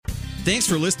Thanks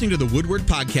for listening to the Woodward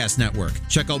Podcast Network.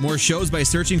 Check out more shows by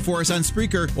searching for us on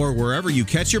Spreaker or wherever you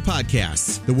catch your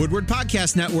podcasts. The Woodward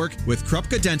Podcast Network with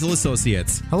Krupka Dental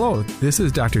Associates. Hello, this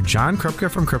is Dr. John Krupka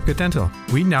from Krupka Dental.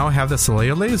 We now have the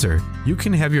Solea laser. You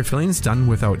can have your fillings done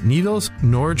without needles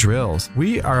nor drills.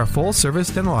 We are a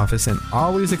full-service dental office and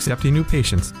always accepting new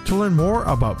patients. To learn more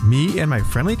about me and my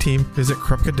friendly team, visit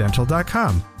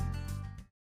krupkadental.com.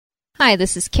 Hi,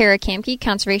 this is Kara Kamke,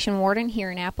 Conservation Warden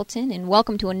here in Appleton, and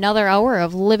welcome to another hour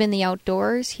of Living the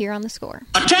Outdoors here on The Score.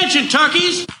 Attention,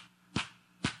 turkeys!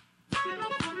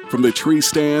 From the tree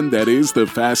stand that is the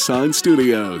Fast Sign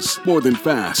Studios. More than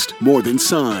fast, more than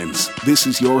signs. This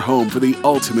is your home for the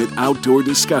ultimate outdoor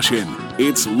discussion.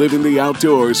 It's Living the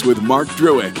Outdoors with Mark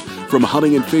Druick. From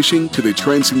hunting and fishing to the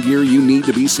trends and gear you need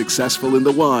to be successful in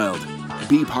the wild.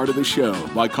 Be part of the show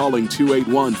by calling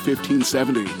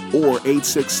 281-1570 or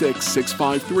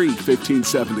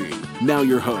 866-653-1570. Now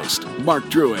your host, Mark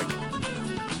Druick.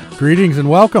 Greetings and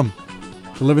welcome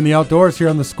to Living the Outdoors here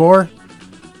on The Score.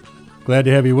 Glad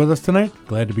to have you with us tonight.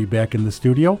 Glad to be back in the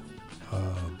studio.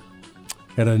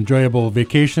 Had an enjoyable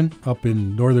vacation up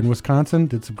in northern Wisconsin.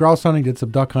 Did some grouse hunting, did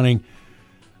some duck hunting.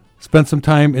 Spent some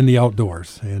time in the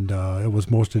outdoors, and it was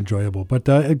most enjoyable. But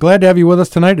glad to have you with us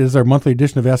tonight. It is our monthly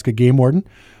edition of Ask a Game Warden.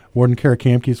 Warden Kara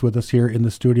Kamke is with us here in the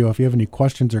studio. If you have any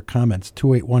questions or comments,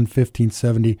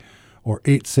 281-1570 or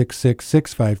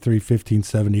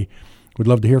 866-653-1570. We'd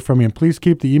love to hear from you. And please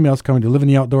keep the emails coming to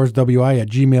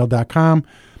livingtheoutdoorswi@gmail.com.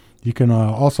 You can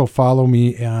also follow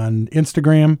me on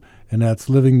Instagram, and that's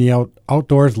Living the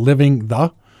Outdoors, Living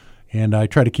the. And I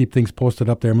try to keep things posted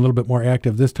up there. I'm a little bit more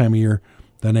active this time of year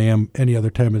than I am any other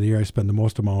time of the year. I spend the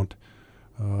most amount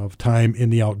of time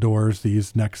in the outdoors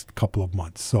these next couple of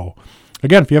months. So,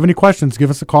 again, if you have any questions,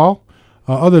 give us a call.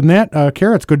 Other than that,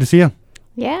 Kara, it's good to see you.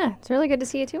 Yeah, it's really good to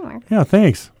see you too, Mark. Yeah,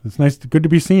 thanks. It's good to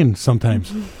be seen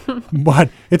sometimes.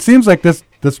 But it seems like this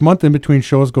month in between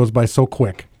shows goes by so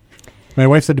quick. My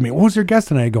wife said to me, "What was your guest?"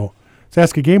 And I go, "Let's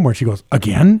Ask a Game Warden." She goes,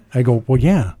 "Again?" I go, "Well,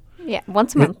 yeah." Yeah,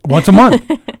 once a month. Once a month.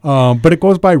 But it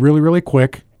goes by really, really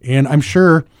quick. And I'm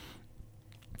sure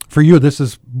for you,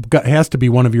 this has to be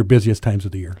one of your busiest times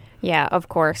of the year. Yeah, of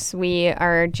course. We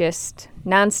are just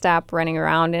nonstop running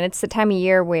around, and it's the time of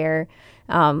year where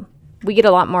we get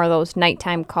a lot more of those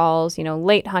nighttime calls,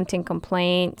 late hunting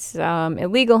complaints,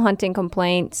 illegal hunting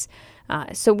complaints.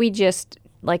 So we just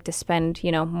like to spend,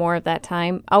 more of that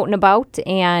time out and about.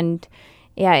 And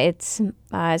yeah, it's,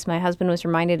 as my husband was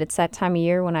reminded, it's that time of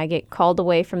year when I get called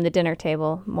away from the dinner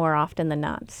table more often than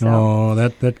not. So. Oh,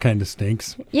 that kind of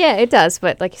stinks. Yeah, it does.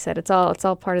 But like you said, it's all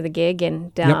part of the gig.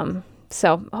 And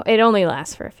so it only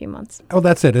lasts for a few months. Oh,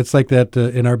 that's it. It's like that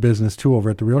in our business, too, over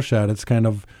at The Real Shot. It's kind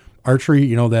of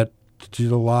archery, that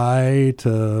July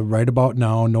to right about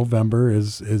now, November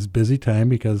is busy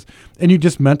time and you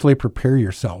just mentally prepare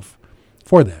yourself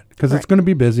for that because It's going to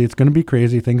be busy. It's going to be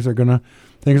crazy. Things are going to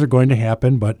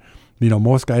happen. But,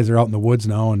 most guys are out in the woods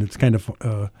now, and it's kind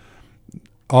of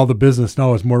all the business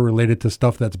now is more related to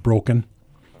stuff that's broken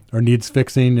or needs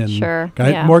fixing. And sure.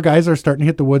 More guys are starting to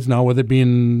hit the woods now, with it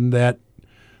being that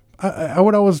I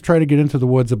would always try to get into the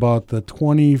woods about the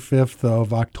 25th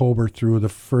of October through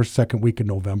the second week of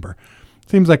November.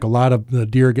 Seems like a lot of the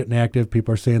deer are getting active.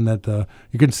 People are saying that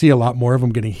you can see a lot more of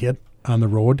them getting hit on the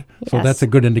road. Yes. So that's a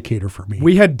good indicator for me.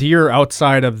 We had deer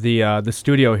outside of the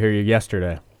studio here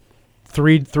yesterday.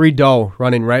 Three doe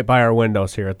running right by our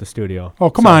windows here at the studio. Oh,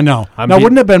 come on now.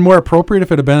 Wouldn't it have been more appropriate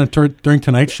if it had been during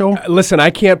tonight's show? Listen, I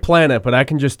can't plan it, but I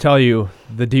can just tell you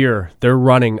the deer, they're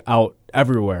running out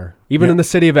everywhere, even in the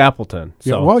city of Appleton.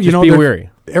 So just be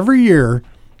wary. Every year,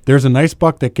 there's a nice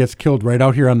buck that gets killed right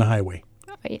out here on the highway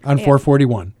on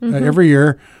 441. Mm-hmm. Every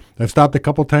year, I've stopped a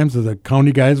couple times as the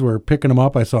county guys were picking them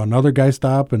up. I saw another guy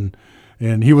stop, and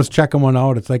he was checking one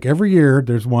out. It's like every year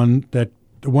there's one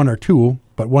or two,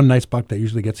 but one nice buck that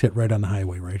usually gets hit right on the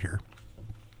highway right here.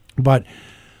 But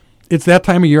it's that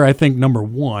time of year, I think, number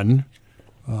one,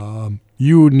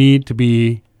 you need to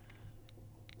be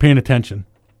paying attention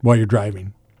while you're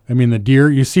driving. I mean, the deer,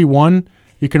 you see one,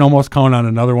 you can almost count on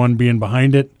another one being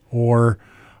behind it, or,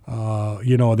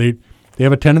 they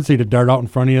have a tendency to dart out in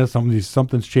front of you.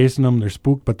 Something's chasing them. They're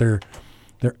spooked, but they're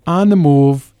on the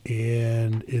move,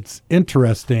 and it's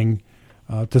interesting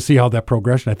to see how that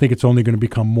progression. I think it's only going to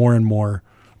become more and more.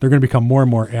 They're going to become more and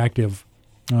more active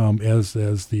as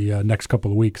the next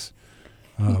couple of weeks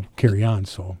carry on.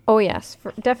 So. Oh yes,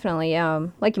 definitely.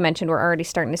 Like you mentioned, we're already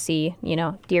starting to see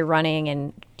deer running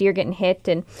and deer getting hit,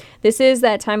 and this is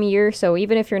that time of year. So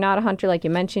even if you're not a hunter, like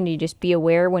you mentioned, you just be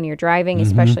aware when you're driving,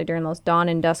 especially during those dawn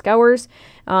and dusk hours.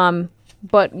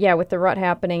 But yeah, with the rut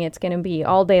happening, it's going to be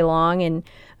all day long. And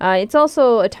it's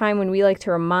also a time when we like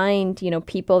to remind,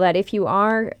 people that if you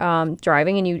are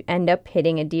driving and you end up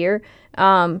hitting a deer,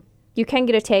 you can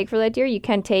get a tag for that deer. You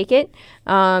can take it.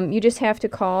 You just have to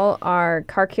call our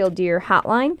Car Kill Deer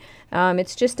hotline.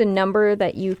 It's just a number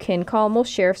that you can call.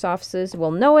 Most sheriff's offices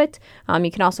will know it.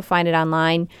 You can also find it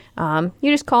online.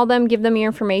 You just call them, give them your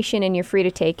information, and you're free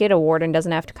to take it. A warden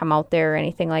doesn't have to come out there or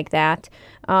anything like that.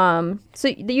 So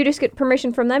you just get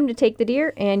permission from them to take the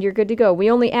deer, and you're good to go. We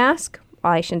only ask,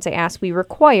 well, I shouldn't say ask, we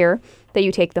require that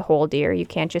you take the whole deer. You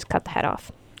can't just cut the head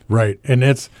off. Right. And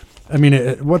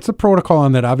what's the protocol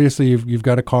on that? Obviously, you've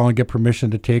got to call and get permission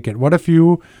to take it. What if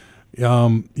you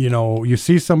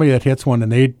see somebody that hits one and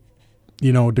they,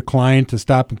 decline to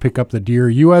stop and pick up the deer?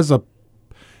 You as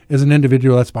an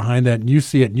individual that's behind that and you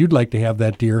see it and you'd like to have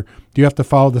that deer, do you have to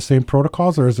follow the same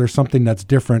protocols, or is there something that's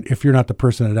different if you're not the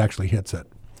person that actually hits it?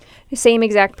 Same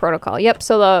exact protocol. Yep.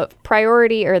 So the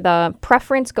priority or the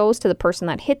preference goes to the person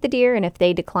that hit the deer, and if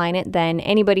they decline it, then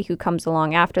anybody who comes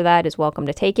along after that is welcome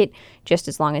to take it, just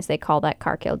as long as they call that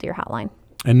Car Kill Deer hotline.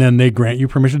 And then they grant you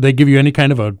permission? They give you any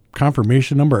kind of a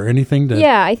confirmation number or anything?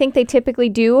 Yeah, I think they typically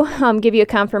do give you a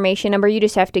confirmation number. You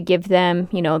just have to give them,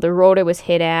 the road it was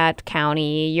hit at,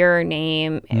 county, your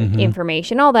name,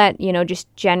 information, all that, just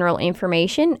general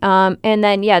information. And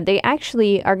then, they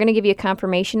actually are going to give you a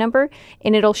confirmation number,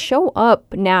 and it'll show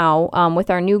up now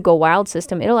with our new Go Wild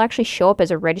system. It'll actually show up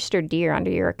as a registered deer under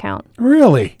your account.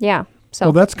 Really? Yeah. So,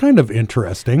 well, that's kind of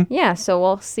interesting. Yeah, so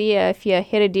we'll see if you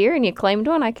hit a deer and you claimed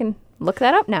one. I can look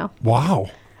that up now. Wow.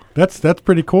 That's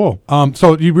pretty cool.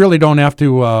 So you really don't have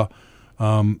to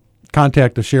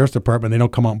contact the sheriff's department. They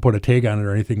don't come out and put a tag on it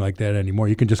or anything like that anymore.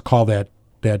 You can just call that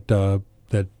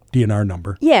DNR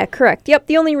number. Yeah, correct. Yep.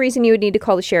 The only reason you would need to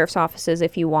call the sheriff's office is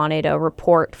if you wanted a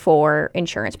report for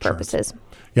insurance purposes.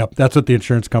 Yep. That's what the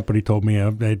insurance company told me.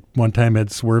 I one time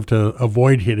had swerved to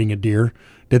avoid hitting a deer,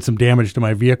 did some damage to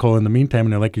my vehicle in the meantime,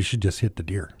 and they're like, you should just hit the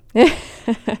deer.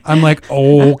 I'm like,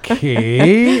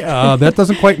 okay, that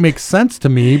doesn't quite make sense to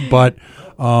me, but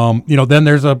then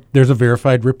there's a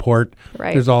verified report.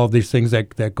 Right. There's all of these things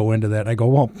that go into that. And I go,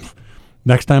 well,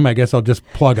 next time I guess I'll just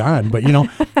plug on. But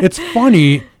it's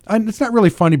funny. It's not really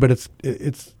funny, but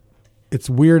it's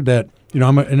weird that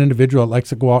I'm an individual that likes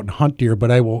to go out and hunt deer,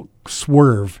 but I will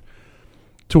swerve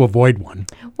to avoid one.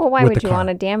 Well, why would you want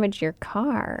to damage your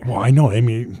car? Well, I know. I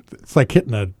mean, it's like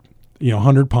hitting a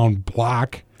 100-pound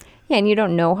block. Yeah, and you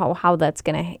don't know how that's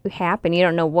going to happen. You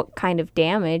don't know what kind of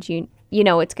damage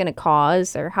it's going to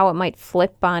cause, or how it might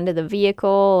flip onto the vehicle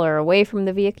or away from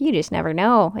the vehicle. You just never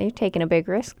know. You're taking a big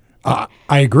risk. I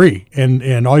agree.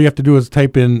 And all you have to do is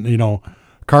type in,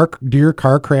 deer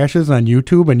car crashes on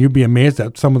YouTube, and you'd be amazed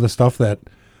at some of the stuff that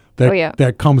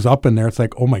comes up in there. It's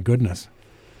like, oh my goodness.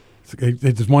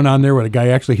 There's one on there where the guy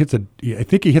actually I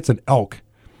think he hits an elk.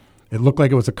 It looked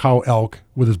like it was a cow elk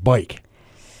with his bike.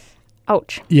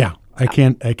 Ouch. Yeah. I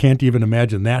can't even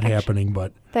imagine that happening,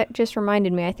 but that just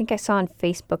reminded me. I think I saw on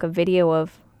Facebook a video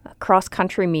of a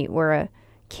cross-country meet where a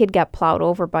kid got plowed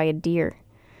over by a deer.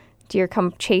 Deer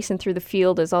come chasing through the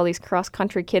field as all these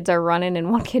cross-country kids are running,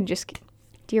 and one kid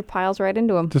deer piles right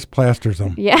into him. Just plasters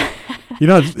them. Yeah.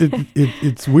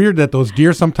 It's weird that those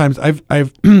deer sometimes, I've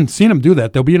seen them do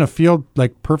that. They'll be in a field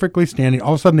like perfectly standing.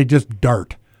 All of a sudden they just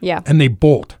dart. Yeah. And they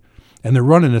bolt. And they're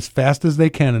running as fast as they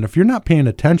can. And if you're not paying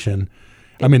attention,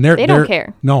 they don't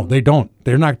care. No, they don't.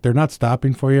 They're not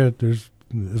stopping for you. There's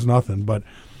nothing. But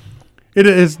it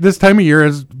is this time of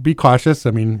year. Be cautious.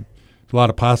 I mean, a lot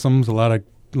of possums, a lot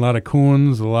of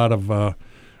coons, a lot of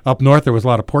up north. There was a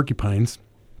lot of porcupines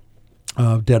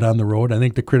dead on the road. I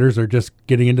think the critters are just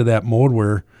getting into that mode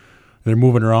where they're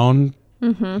moving around,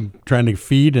 trying to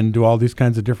feed and do all these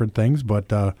kinds of different things.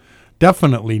 But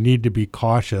definitely need to be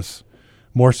cautious,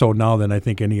 more so now than I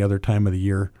think any other time of the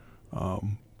year.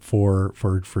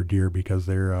 For deer, because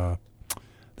they're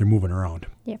moving around.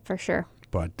 Yeah, for sure.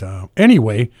 But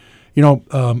anyway,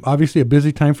 obviously a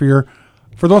busy time for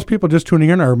those people just tuning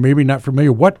in or maybe not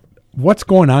familiar. What's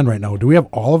going on right now? Do we have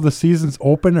all of the seasons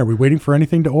open? Are we waiting for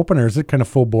anything to open, or is it kind of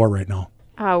full bore right now?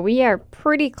 We are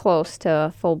pretty close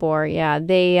to full bore. Yeah,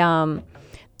 they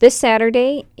this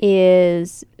Saturday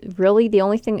is really the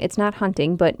only thing. It's not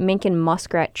hunting, but mink and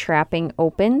muskrat trapping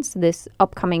opens this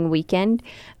upcoming weekend.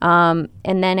 And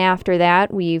then after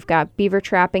that, we've got beaver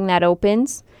trapping that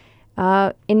opens.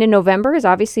 Into November is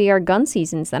obviously our gun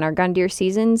seasons, then our gun deer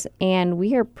seasons, and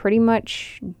we are pretty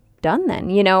much done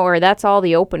then, or that's all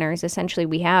the openers essentially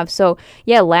we have. So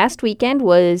yeah, last weekend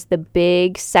was the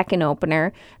big second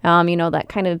opener. That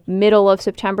kind of middle of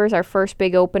September is our first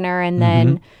big opener, and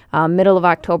then middle of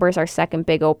October is our second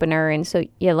big opener. And so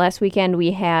yeah, last weekend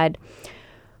we had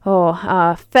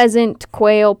pheasant,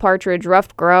 quail, partridge,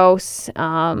 ruffed grouse,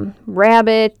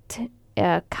 rabbit,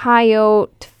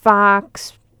 coyote,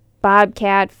 fox,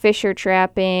 bobcat, fisher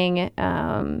trapping,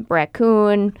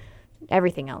 raccoon,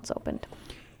 everything else opened.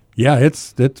 Yeah,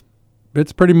 it's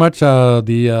pretty much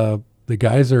the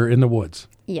guys are in the woods.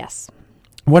 Yes.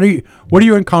 What are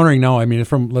you encountering now? I mean,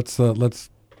 let's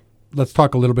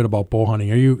talk a little bit about bow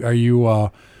hunting. Are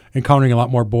you encountering a lot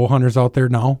more bow hunters out there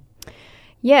now?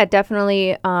 Yeah,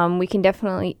 definitely. We can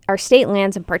definitely, our state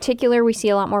lands in particular, we see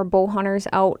a lot more bow hunters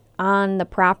out on the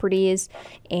properties,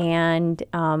 and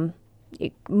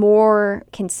more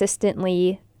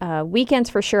consistently. Weekends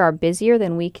for sure are busier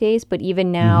than weekdays, but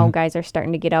even now guys are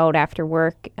starting to get out after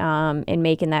work and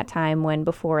making that time when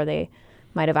before they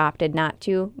might have opted not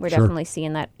to. We're definitely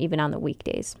seeing that even on the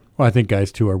weekdays. Well, I think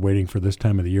guys too are waiting for this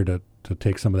time of the year to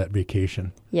take some of that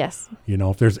vacation. Yes.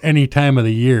 If there's any time of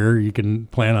the year, you can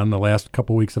plan on the last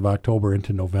couple weeks of October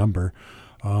into November.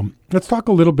 Let's talk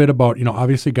a little bit about,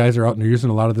 obviously guys are out and they're using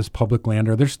a lot of this public land.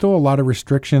 Are there still a lot of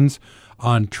restrictions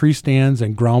on tree stands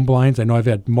and ground blinds? I know I've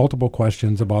had multiple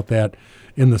questions about that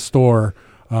in the store.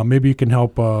 Maybe you can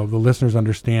help the listeners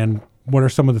understand what are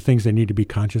some of the things they need to be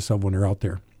conscious of when they're out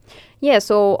there. Yeah,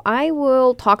 so I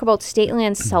will talk about state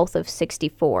lands south of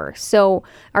 64. So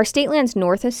our state lands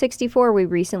north of 64, we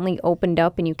recently opened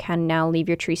up, and you can now leave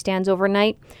your tree stands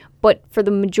overnight. But for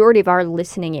the majority of our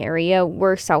listening area,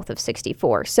 we're south of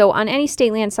 64. So on any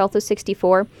state land south of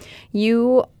 64,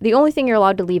 the only thing you're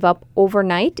allowed to leave up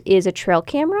overnight is a trail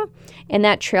camera, and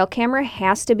that trail camera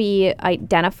has to be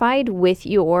identified with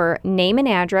your name and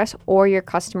address or your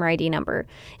customer ID number.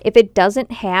 If it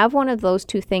doesn't have one of those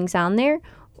two things on there,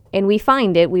 and we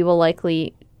find it, we will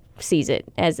likely seize it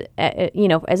as an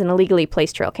illegally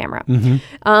placed trail camera.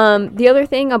 The other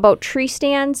thing about tree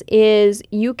stands is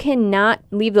you cannot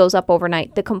leave those up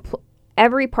overnight.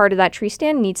 Every part of that tree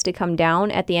stand needs to come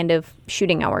down at the end of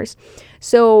shooting hours.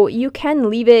 So you can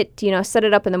leave it, set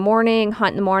it up in the morning,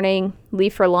 hunt in the morning,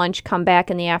 leave for lunch, come back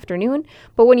in the afternoon.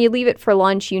 But when you leave it for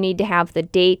lunch, you need to have the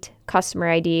date, customer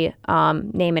ID,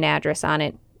 name and address on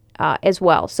it. As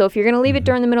well. So if you're going to leave it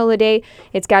during the middle of the day,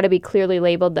 it's got to be clearly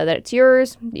labeled that it's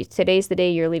yours. Today's the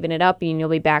day you're leaving it up, and you'll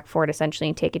be back for it essentially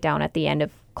and take it down at the end of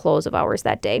close of hours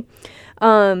that day.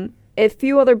 A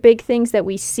few other big things that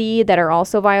we see that are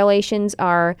also violations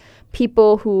are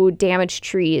people who damage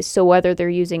trees. So whether they're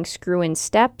using screw-in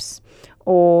steps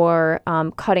or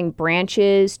cutting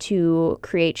branches to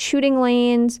create shooting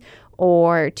lanes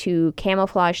or to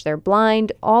camouflage their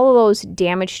blind, all of those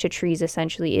damage to trees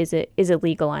essentially is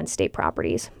illegal on state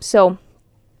properties. So,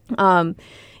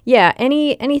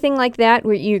 anything like that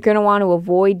where you're going to want to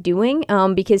avoid doing,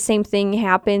 because same thing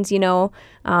happens,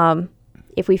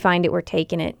 if we find it, we're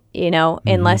taking it,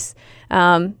 unless,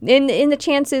 in the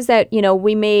chances that,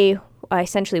 we may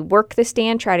essentially work the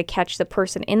stand, try to catch the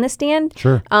person in the stand.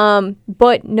 Sure.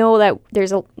 But know that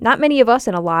there's not many of us,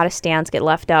 and a lot of stands get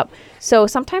left up. So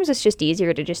sometimes it's just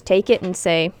easier to just take it and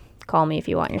say, call me if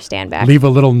you want your stand back. Leave a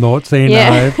little note saying,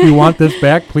 if you want this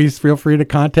back, please feel free to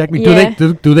contact me. Yeah.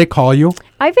 Do they call you?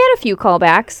 I've had a few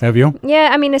callbacks. Have you? Yeah,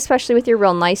 I mean, especially with your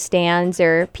real nice stands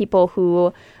or people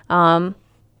who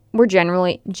were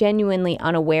genuinely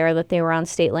unaware that they were on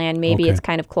state land. Maybe it's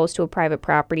kind of close to a private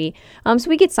property. So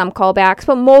we get some callbacks,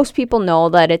 but most people know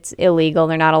that it's illegal.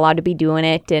 They're not allowed to be doing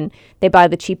it, and they buy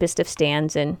the cheapest of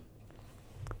stands and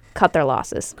cut their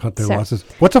losses.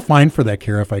 What's a fine for that,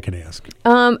 Kara, if I can ask?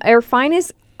 Our fine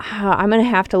is, I'm going to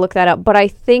have to look that up, but I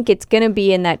think it's going to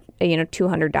be in that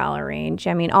 $200 range.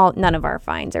 I mean, none of our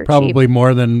fines are probably cheap.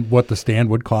 More than what the stand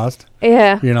would cost.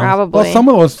 Yeah, probably. Well, some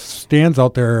of those stands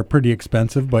out there are pretty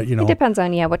expensive, but it depends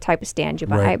on what type of stand you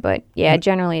buy. Right. But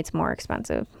generally it's more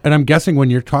expensive. And I'm guessing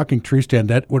when you're talking tree stand,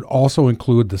 that would also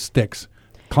include the sticks,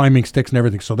 climbing sticks and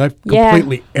everything. So that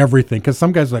completely everything. Because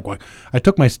some guys are like, well, I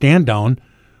took my stand down.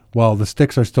 Well, the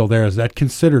sticks are still there. Is that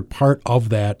considered part of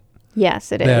that?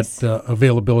 Yes, it is. That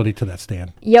availability to that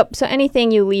stand. Yep. So anything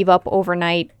you leave up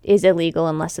overnight is illegal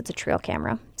unless it's a trail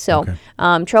camera. So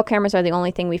trail cameras are the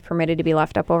only thing we've permitted to be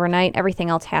left up overnight. Everything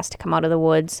else has to come out of the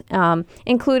woods,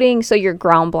 including your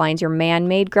ground blinds, your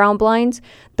man-made ground blinds.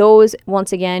 Those,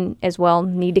 once again, as well,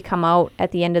 need to come out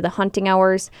at the end of the hunting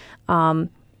hours.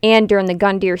 And during the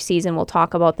gun deer season, we'll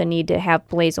talk about the need to have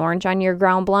blaze orange on your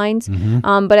ground blinds.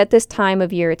 But at this time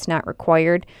of year, it's not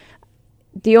required.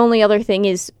 The only other thing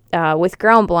is with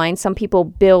ground blinds, some people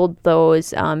build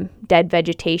those dead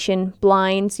vegetation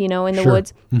blinds, in the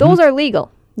woods. Mm-hmm. Those are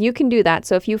legal. You can do that.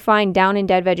 So if you find down and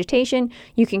dead vegetation,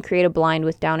 you can create a blind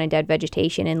with down and dead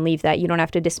vegetation and leave that. You don't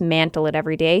have to dismantle it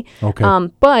every day. Okay.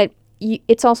 But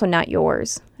it's also not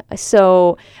yours.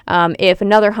 So if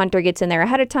another hunter gets in there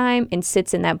ahead of time and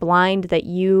sits in that blind that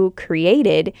you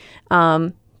created,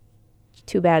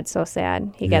 too bad, so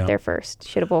sad. He got there first.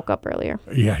 Should have woke up earlier.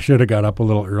 Yeah, should have got up a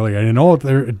little earlier. I know.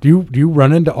 Do you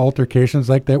run into altercations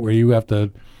like that where you have to,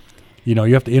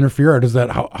 you have to interfere, or does that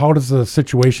how does the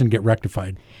situation get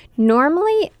rectified?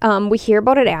 Normally, we hear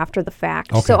about it after the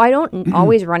fact. Okay. So I don't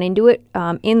always run into it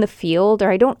in the field,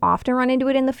 or I don't often run into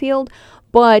it in the field.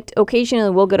 But occasionally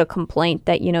we'll get a complaint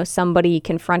that, somebody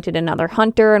confronted another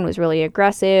hunter and was really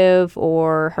aggressive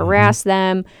or harassed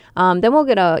them. Then we'll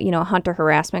get a hunter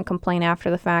harassment complaint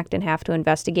after the fact and have to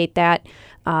investigate that.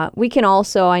 We can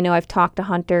also, I know I've talked to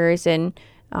hunters and,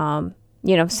 I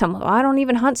don't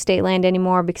even hunt state land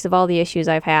anymore because of all the issues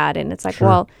I've had. And it's like, Sure.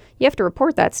 Well, you have to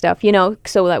report that stuff,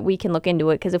 so that we can look into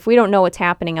it. Because if we don't know what's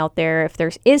happening out there, if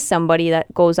there is somebody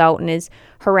that goes out and is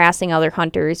harassing other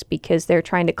hunters because they're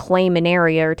trying to claim an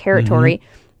area or territory,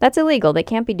 that's illegal. They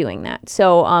can't be doing that.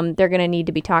 So they're going to need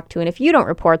to be talked to. And if you don't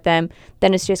report them,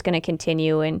 then it's just going to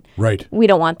continue. And right. We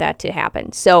don't want that to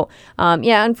happen. So,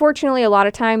 unfortunately, a lot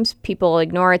of times people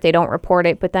ignore it. They don't report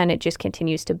it. But then it just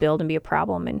continues to build and be a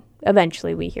problem. And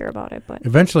eventually we hear about it. But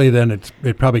eventually then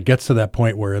it probably gets to that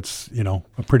point where it's,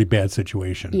 a pretty bad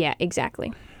situation. Yeah,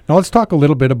 exactly. Now let's talk a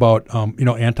little bit about,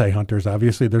 anti-hunters.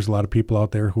 Obviously, there's a lot of people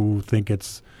out there who think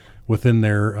it's within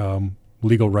their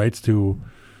legal rights to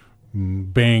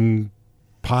bang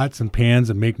pots and pans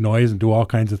and make noise and do all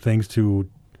kinds of things to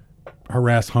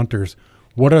harass hunters.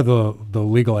 What are the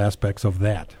legal aspects of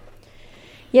that?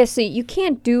 Yeah, so you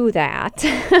can't do that.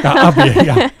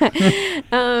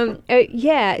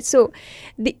 So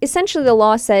essentially the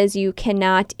law says you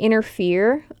cannot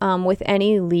interfere with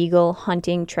any legal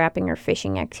hunting, trapping, or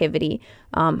fishing activity,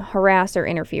 harass or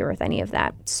interfere with any of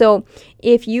that. So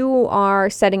if you are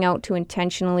setting out to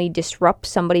intentionally disrupt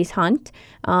somebody's hunt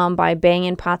by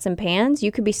banging pots and pans, you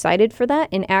could be cited for that.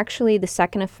 And actually the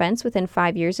second offense within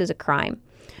 5 years is a crime.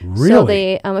 Really? So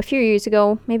they, a few years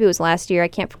ago, maybe it was last year, I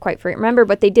can't quite remember,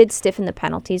 but they did stiffen the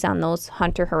penalties on those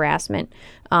hunter harassment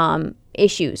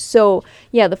issues. So,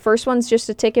 yeah, the first one's just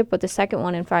a ticket, but the second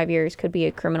one in 5 years could be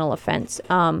a criminal offense.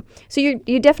 So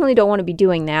you definitely don't want to be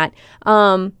doing that.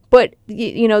 But,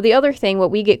 the other thing, what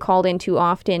we get called into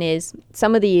often is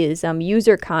some of these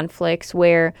user conflicts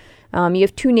where you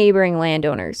have two neighboring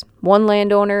landowners. One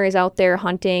landowner is out there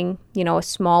hunting, a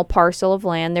small parcel of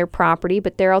land, their property,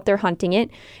 but they're out there hunting it.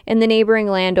 And the neighboring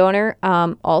landowner,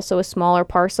 also a smaller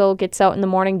parcel, gets out in the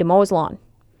morning to mow his lawn.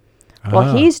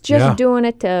 Well, he's just doing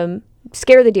it to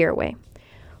scare the deer away.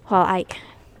 Well,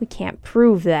 we can't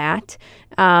prove that.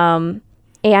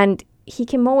 And he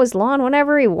can mow his lawn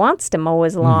whenever he wants to mow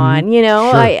his lawn.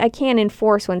 Sure. I can't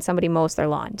enforce when somebody mows their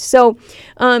lawn. So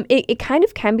it kind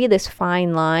of can be this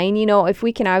fine line. If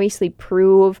we can obviously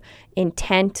prove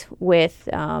intent with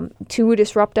to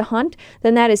disrupt a hunt,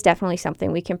 then that is definitely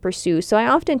something we can pursue. So I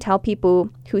often tell people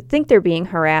who think they're being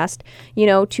harassed,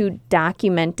 to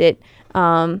document it,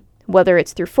 whether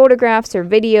it's through photographs or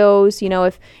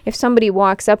videos. If somebody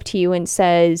walks up to you and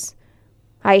says,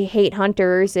 I hate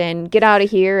hunters and get out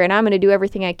of here and I'm going to do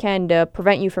everything I can to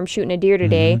prevent you from shooting a deer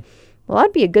today. Well,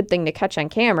 that'd be a good thing to catch on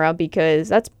camera because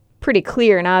that's pretty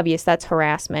clear and obvious that's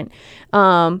harassment.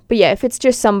 But yeah, if it's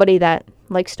just somebody that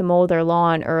likes to mow their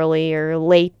lawn early or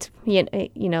late,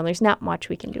 there's not much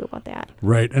we can do about that.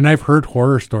 Right. And I've heard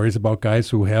horror stories about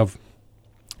guys who have,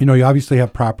 you obviously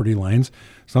have property lines.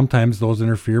 Sometimes those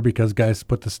interfere because guys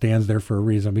put the stands there for a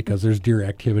reason because there's deer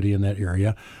activity in that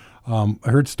area. I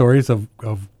heard stories of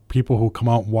people who come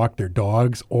out and walk their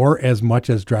dogs or as much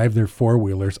as drive their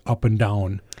four-wheelers up and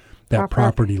down that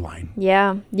property line.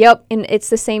 Yeah. Yep. And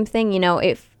it's the same thing,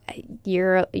 if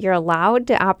you're allowed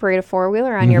to operate a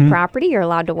four-wheeler on your property, you're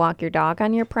allowed to walk your dog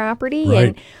on your property, right.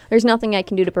 And there's nothing I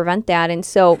can do to prevent that. And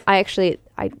so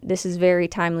this is very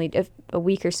timely. A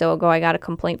week or so ago, I got a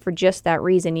complaint for just that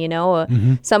reason.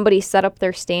 Somebody set up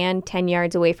their stand 10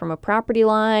 yards away from a property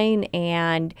line,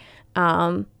 and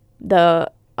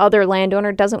the other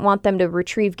landowner doesn't want them to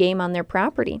retrieve game on their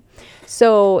property.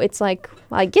 So it's like,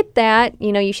 well, I get that,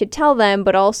 you should tell them,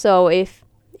 but also if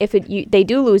they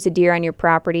do lose a deer on your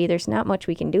property, there's not much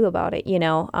we can do about it.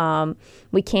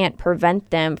 We can't prevent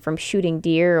them from shooting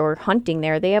deer or hunting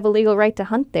there. They have a legal right to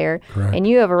hunt there. Correct. And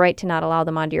you have a right to not allow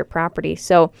them onto your property.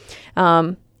 So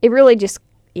it really just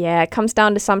Yeah, it comes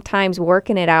down to sometimes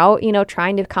working it out,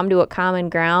 trying to come to a common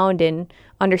ground and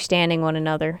understanding one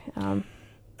another.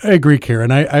 I agree,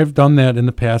 Karen. I've done that in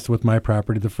the past with my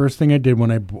property. The first thing I did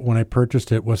when I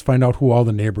purchased it was find out who all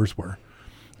the neighbors were,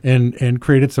 and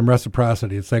created some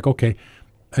reciprocity. It's like, okay,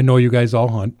 I know you guys all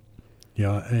hunt,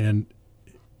 and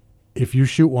if you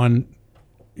shoot one,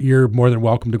 you're more than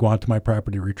welcome to go onto my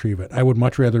property to retrieve it. I would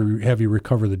much rather have you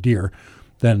recover the deer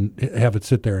than have it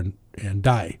sit there and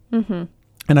die. Mm-hmm.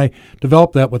 And I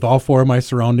developed that with all 4 of my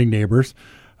surrounding neighbors,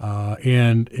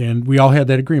 and we all had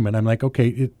that agreement. I'm like,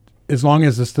 okay, as long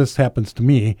as this happens to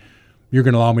me, you're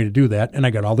going to allow me to do that. And I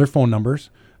got all their phone numbers.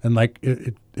 And like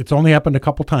it's only happened a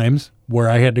couple times where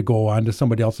I had to go onto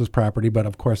somebody else's property, but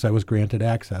of course I was granted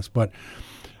access. But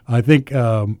I think,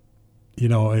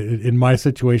 in my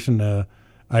situation,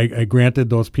 I granted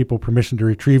those people permission to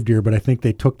retrieve deer, but I think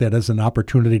they took that as an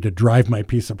opportunity to drive my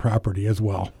piece of property as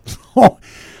well.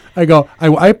 So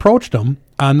I approached them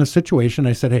on the situation.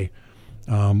 I said, hey,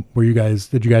 did you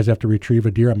guys have to retrieve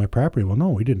a deer on my property? Well, no,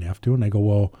 we didn't have to. And I go,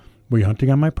 well, were you hunting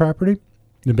on my property?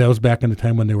 And that was back in the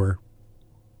time when they were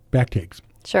back takes.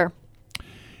 Sure.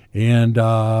 And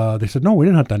they said, no, we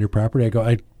didn't hunt on your property.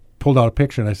 I pulled out a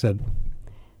picture and I said,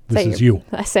 this is you.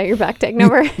 I saw your back take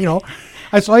number. So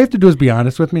all you have to do is be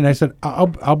honest with me. And I said,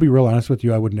 I'll be real honest with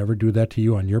you. I would never do that to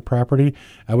you on your property.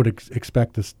 I would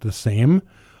expect the same.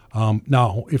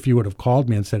 Now, if you would have called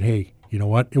me and said, hey, you know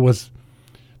what? It was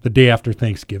the day after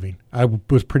Thanksgiving. I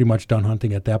was pretty much done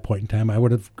hunting at that point in time. I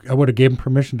would have gave them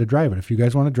permission to drive it. If you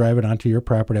guys want to drive it onto your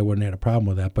property, I wouldn't have had a problem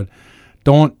with that. But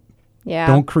don't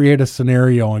create a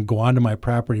scenario and go onto my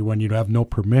property when you have no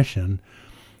permission.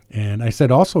 And I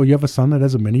said, also, you have a son that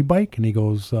has a mini bike? And he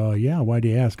goes, yeah, why do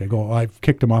you ask? I go, I've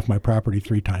kicked him off my property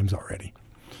 3 times already.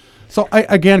 So,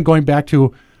 again, going back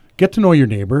to get to know your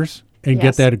neighbors and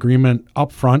get that agreement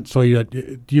up front so you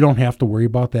don't have to worry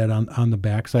about that on the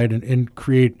backside and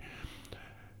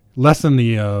lessen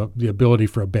the ability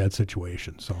for a bad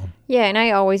situation. So yeah, and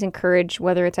I always encourage,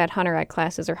 whether it's at hunter ed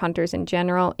classes or hunters in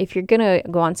general, if you're going to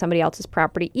go on somebody else's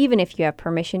property, even if you have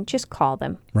permission, just call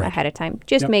them ahead of time.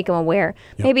 Just make them aware.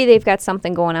 Yep. Maybe they've got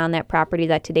something going on that property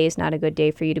that today is not a good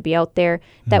day for you to be out there.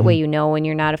 That way and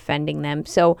you're not offending them.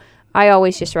 So I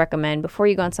always just recommend, before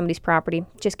you go on somebody's property,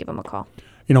 just give them a call.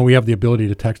 We have the ability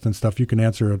to text and stuff. You can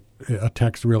answer a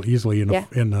text real easily in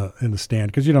the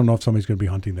stand because you don't know if somebody's going to be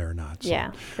hunting there or not. So.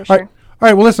 Yeah, for sure. All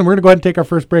right. Well, listen, we're going to go ahead and take our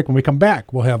first break. When we come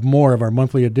back, we'll have more of our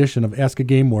monthly edition of Ask a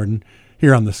Game Warden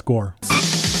here on The Score.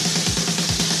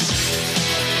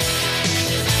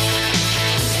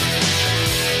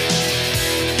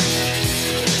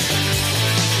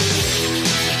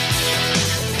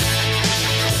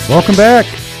 Welcome back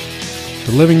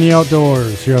to Living the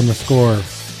Outdoors here on The Score.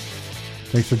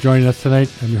 Thanks for joining us tonight.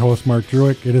 I'm your host, Mark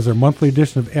Druick. It is our monthly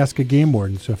edition of Ask a Game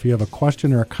Warden. So if you have a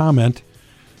question or a comment,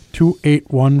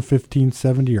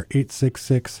 281-1570 or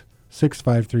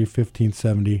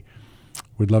 866-653-1570.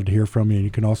 We'd love to hear from you. And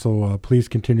you can also please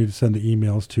continue to send the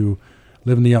emails to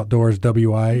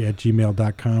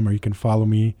livingtheoutdoorswi@gmail.com, or you can follow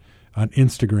me on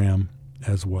Instagram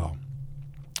as well.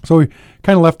 So we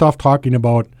kind of left off talking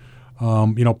about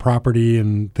property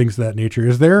and things of that nature.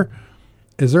 Is there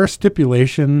a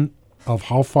stipulation of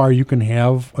how far you can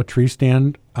have a tree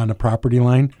stand on a property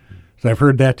line? So I've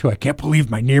heard that too. I can't believe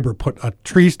my neighbor put a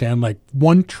tree stand like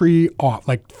one tree off,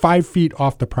 like 5 feet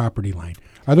off the property line.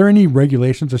 Are there any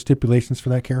regulations or stipulations for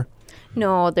that, Kara?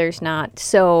 No, there's not.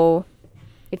 So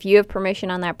if you have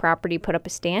permission on that property, put up a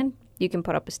stand. You can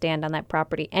put up a stand on that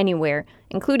property anywhere,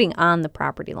 including on the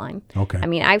property line. Okay. I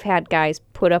mean, I've had guys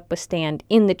put up a stand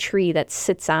in the tree that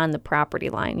sits on the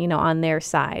property line, on their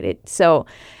side.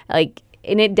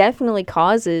 And it definitely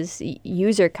causes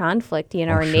user conflict,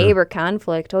 or neighbor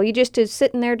conflict. Oh, you just is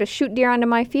sitting there to shoot deer onto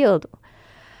my field.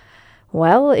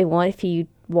 Well, if he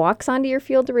walks onto your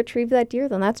field to retrieve that deer,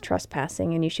 then that's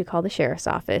trespassing, and you should call the sheriff's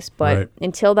office. But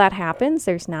until that happens,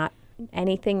 there's not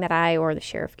anything that I or the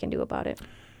sheriff can do about it.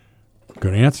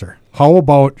 Good answer. How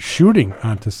about shooting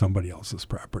onto somebody else's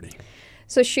property?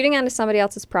 So shooting onto somebody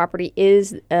else's property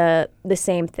is the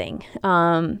same thing.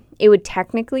 It would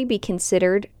technically be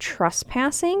considered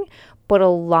trespassing, but a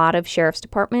lot of sheriff's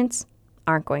departments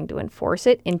aren't going to enforce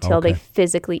it until they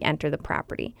physically enter the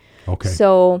property. Okay.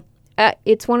 So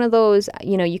it's one of those,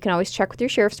 you can always check with your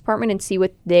sheriff's department and see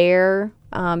what their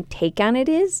take on it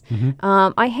is.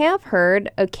 Mm-hmm. I have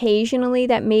heard occasionally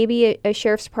that maybe a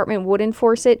sheriff's department would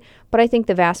enforce it, but I think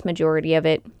the vast majority of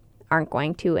it aren't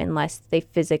going to unless they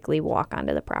physically walk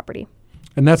onto the property.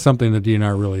 And that's something the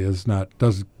DNR really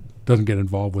does doesn't get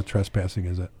involved with trespassing,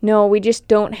 is it? No, we just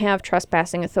don't have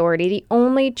trespassing authority. The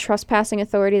only trespassing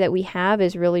authority that we have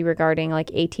is really regarding like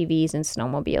ATVs and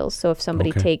snowmobiles. So if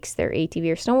somebody takes their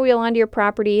ATV or snowmobile onto your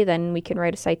property, then we can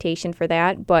write a citation for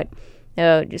that. But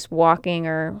just walking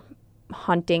or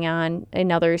hunting on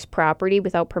another's property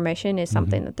without permission is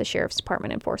something that the sheriff's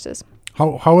department enforces.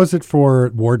 How is it for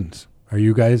wardens? Are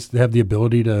you guys have the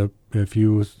ability to, if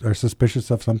you are suspicious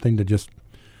of something, to just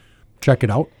check it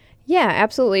out? Yeah,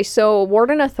 absolutely. So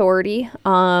warden authority,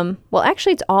 well,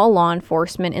 actually, it's all law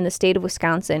enforcement in the state of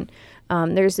Wisconsin.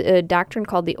 There's a doctrine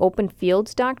called the Open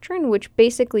Fields Doctrine, which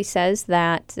basically says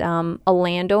that a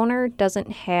landowner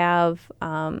doesn't have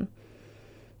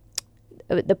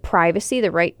the privacy, the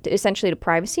right essentially to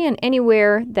privacy, and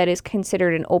anywhere that is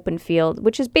considered an open field,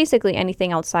 which is basically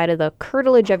anything outside of the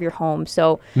curtilage of your home.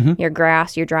 So your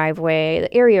grass, your driveway,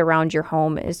 the area around your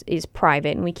home is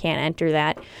private, and we can't enter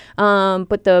that.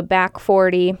 But the back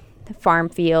 40, the farm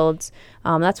fields,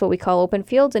 that's what we call open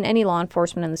fields, and any law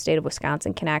enforcement in the state of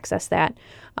Wisconsin can access that.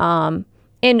 And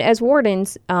as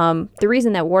wardens, the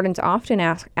reason that wardens often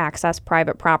access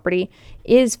private property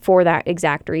is for that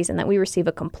exact reason, that we receive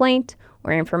a complaint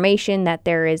or information that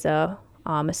there is a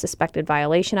suspected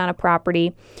violation on a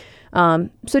property.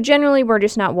 So generally, we're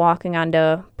just not walking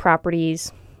onto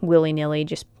properties willy-nilly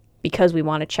just because we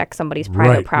want to check somebody's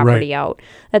private property out.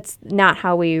 That's not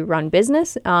how we run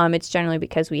business. It's generally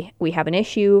because we have an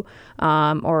issue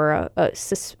or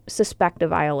suspect a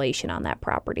violation on that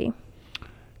property.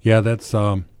 Yeah, that's,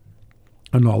 I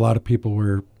know a lot of people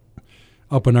were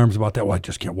up in arms about that. Well, I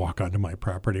just can't walk onto my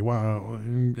property. Well,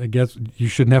 I guess you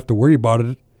shouldn't have to worry about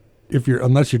it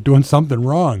unless you're doing something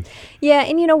wrong. Yeah,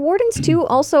 and wardens too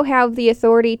also have the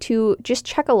authority to just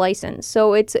check a license.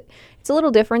 So it's a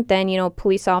little different than, a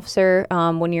police officer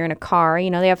when you're in a car.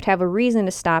 They have to have a reason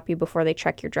to stop you before they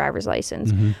check your driver's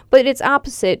license. But it's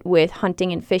opposite with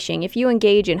hunting and fishing. If you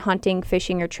engage in hunting,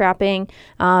 fishing, or trapping,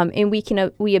 and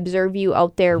we observe you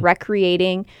out there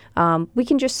recreating, we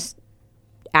can just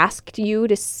ask you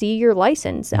to see your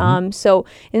license. And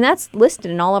that's listed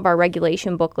in all of our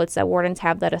regulation booklets that wardens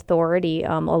have that authority,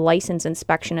 a license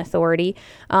inspection authority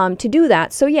to do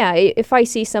that. So yeah, if I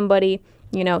see somebody,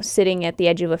 sitting at the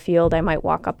edge of a field, I might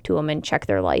walk up to them and check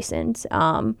their license.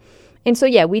 And so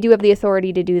yeah, we do have the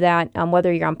authority to do that,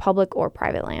 whether you're on public or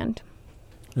private land.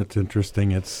 That's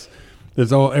interesting.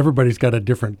 Everybody's got a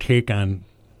different take on,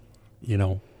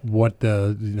 what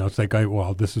it's like,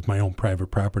 well, this is my own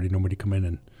private property. Nobody come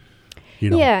in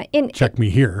and, check me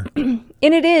here. And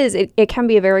it can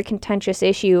be a very contentious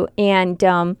issue. And,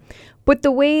 but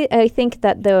the way I think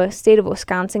that the state of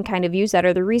Wisconsin kind of views that,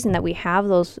 or the reason that we have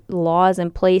those laws in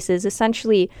place, is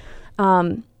essentially,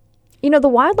 the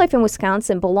wildlife in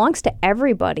Wisconsin belongs to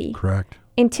everybody. Correct.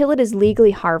 Until it is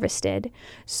legally harvested.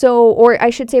 So, or I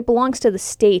should say it belongs to the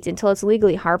state until it's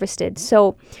legally harvested.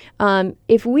 So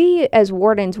if we as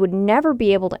wardens would never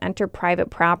be able to enter private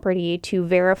property to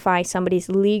verify somebody's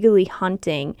legally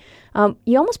hunting,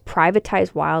 you almost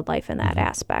privatize wildlife in that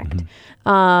aspect.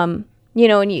 And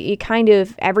you kind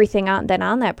of, everything on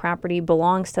that property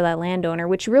belongs to that landowner,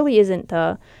 which really isn't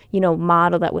the,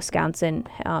 model that Wisconsin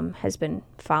has been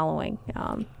following.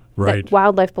 Right. That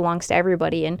wildlife belongs to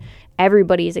everybody, and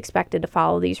everybody is expected to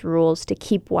follow these rules to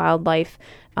keep wildlife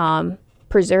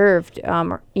preserved,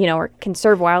 or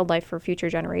conserve wildlife for future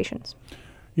generations.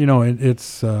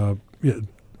 It's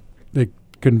it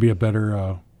couldn't be a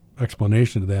better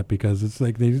explanation to that, because it's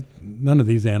like none of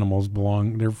these animals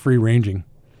belong. They're free ranging.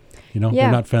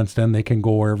 They're not fenced in. They can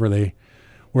go wherever they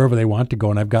want to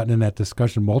go. And I've gotten in that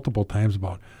discussion multiple times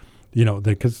about,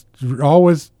 because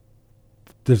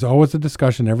there's always a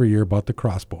discussion every year about the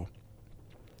crossbow,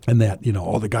 and that,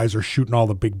 the guys are shooting all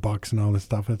the big bucks and all this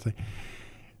stuff. It's like,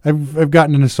 I've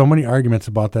gotten into so many arguments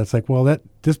about that. It's like, well, that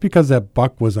just because that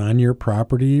buck was on your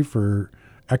property for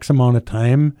X amount of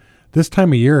time, this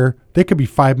time of year, they could be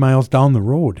 5 miles down the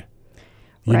road.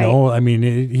 You know, I mean,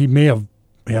 he may have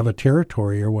a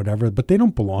territory or whatever, but they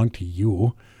don't belong to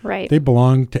you. Right. They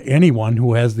belong to anyone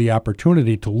who has the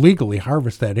opportunity to legally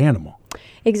harvest that animal.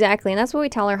 Exactly. And that's what we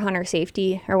tell our hunter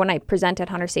safety, or when I present at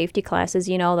hunter safety classes,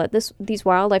 that these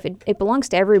wildlife, it belongs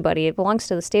to everybody. It belongs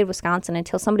to the state of Wisconsin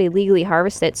until somebody legally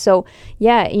harvests it. So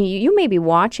yeah, you may be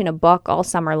watching a buck all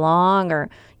summer long, or,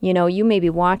 you may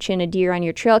be watching a deer on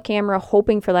your trail camera,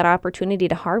 hoping for that opportunity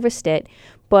to harvest it.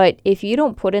 But if you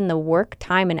don't put in the work,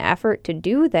 time, and effort to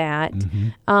do that,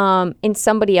 and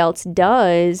somebody else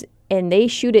does, and they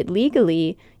shoot it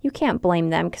legally, you can't blame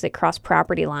them because it crossed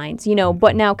property lines,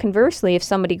 But now conversely, if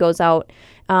somebody goes out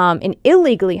and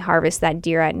illegally harvests that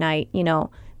deer at night,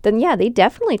 then yeah, they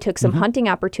definitely took some hunting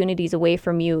opportunities away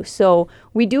from you. So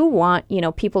we do want,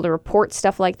 people to report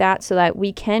stuff like that so that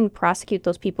we can prosecute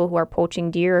those people who are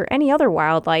poaching deer or any other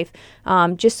wildlife,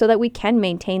 just so that we can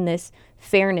maintain this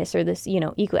fairness or this,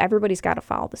 equal. Everybody's got to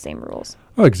follow the same rules.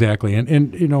 Oh, exactly.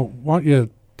 And why don't you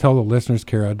tell the listeners,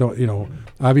 Kara,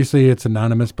 obviously it's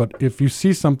anonymous, but if you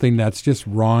see something that's just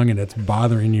wrong and it's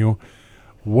bothering you,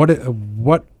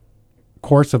 what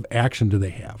course of action do they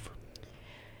have?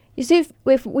 You see,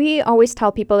 if we always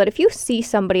tell people that if you see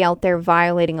somebody out there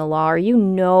violating a law,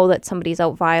 or that somebody's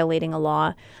out violating a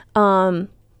law,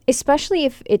 especially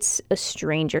if it's a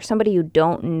stranger, somebody you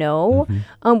don't know,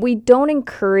 we don't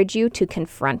encourage you to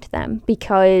confront them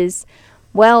because,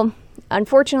 well,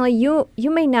 unfortunately, you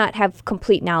may not have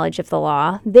complete knowledge of the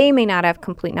law. They may not have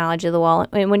complete knowledge of the law.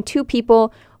 And when two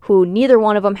people who neither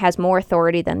one of them has more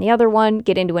authority than the other one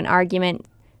get into an argument,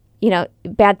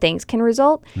 bad things can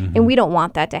result, and we don't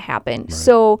want that to happen. Right.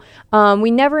 So we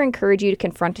never encourage you to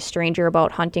confront a stranger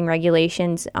about hunting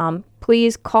regulations.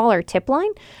 Please call our tip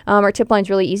line. Our tip line is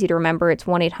really easy to remember. It's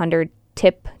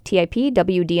 1-800-TIP, TIP,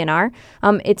 WDNR.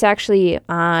 It's actually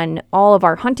on all of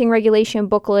our hunting regulation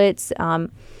booklets.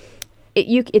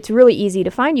 It's really easy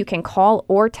to find. You can call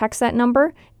or text that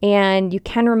number, and you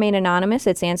can remain anonymous.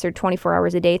 It's answered 24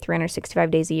 hours a day, 365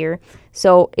 days a year.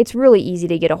 So it's really easy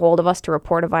to get a hold of us to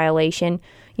report a violation.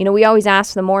 We always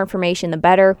ask the more information, the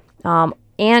better.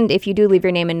 And if you do leave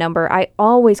your name and number, I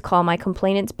always call my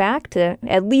complainants back to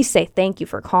at least say thank you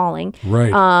for calling.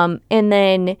 Right. And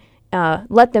then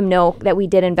let them know that we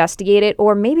did investigate it,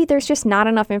 or maybe there's just not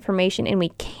enough information and we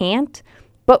can't.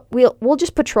 But we'll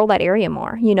just patrol that area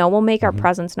more. We'll make our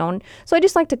presence known. So I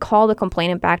just like to call the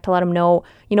complainant back to let them know,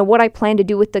 what I plan to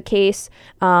do with the case.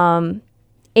 And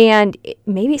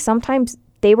maybe sometimes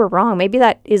they were wrong. Maybe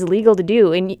that is legal to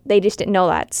do, and they just didn't know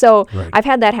that. So I've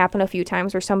had that happen a few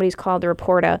times where somebody's called to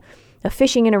report a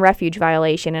fishing in a refuge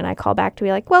violation, and I call back to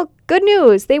be like, well, good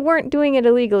news. They weren't doing it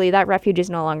illegally. That refuge is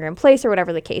no longer in place, or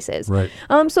whatever the case is. Right.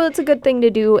 So it's a good thing to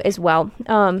do as well.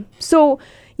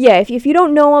 Yeah, if you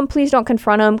don't know them, please don't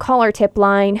confront them. Call our tip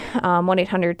line,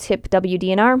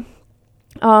 1-800-TIP-WDNR,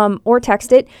 or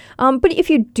text it. But if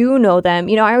you do know them,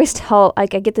 I always tell, I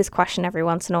get this question every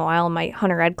once in a while in my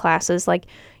hunter ed classes, like,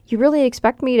 you really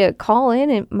expect me to call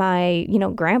in and my,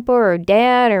 grandpa or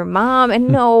dad or mom? And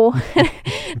no.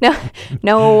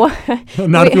 No.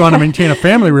 Not if you want to maintain a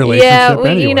family relationship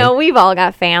anyway. We've all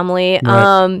got family.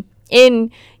 Right.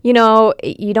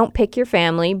 You don't pick your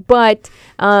family, but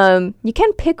you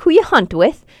can pick who you hunt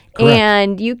with. Correct.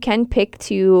 And you can pick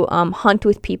to hunt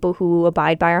with people who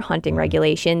abide by our hunting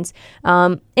regulations.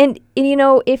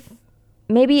 If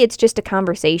maybe it's just a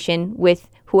conversation with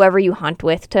whoever you hunt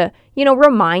with to,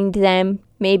 remind them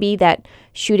maybe that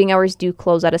shooting hours do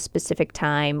close at a specific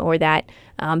time, or that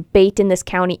bait in this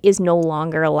county is no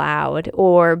longer allowed,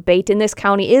 or bait in this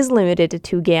county is limited to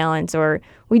 2 gallons, or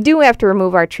we do have to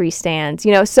remove our tree stands,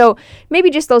 So maybe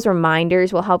just those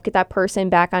reminders will help get that person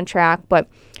back on track. But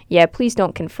yeah, please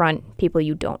don't confront people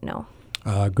you don't know.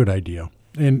 Good idea.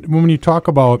 And when you talk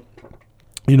about,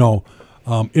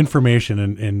 information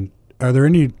and are there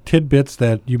any tidbits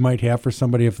that you might have for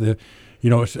somebody if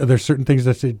are there certain things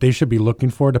that they should be looking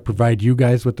for to provide you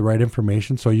guys with the right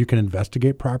information so you can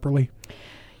investigate properly?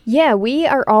 Yeah, we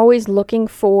are always looking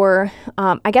for,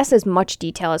 as much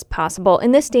detail as possible.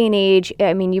 In this day and age,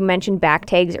 you mentioned back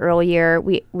tags earlier.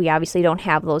 We obviously don't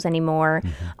have those anymore.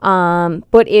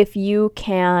 But if you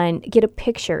can get a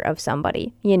picture of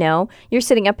somebody, you're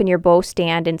sitting up in your bow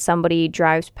stand and somebody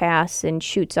drives past and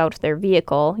shoots out their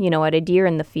vehicle, at a deer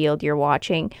in the field you're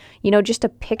watching, just a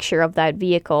picture of that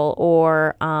vehicle.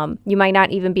 Or you might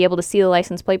not even be able to see the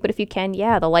license plate, but if you can,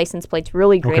 the license plate's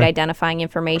really great identifying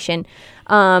information.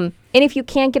 And if you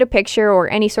can't get a picture or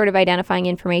any sort of identifying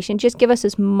information, just give us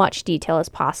as much detail as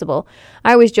possible.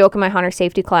 I always joke in my hunter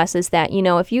safety classes that,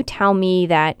 if you tell me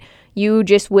that you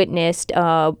just witnessed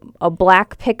a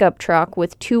black pickup truck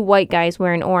with 2 white guys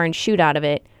wearing orange shoot out of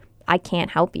it, I can't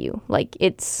help you.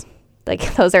 It's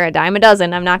those are a dime a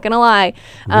dozen, I'm not going to lie,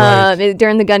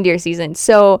 during the gun deer season.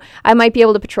 So I might be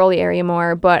able to patrol the area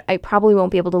more, but I probably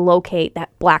won't be able to locate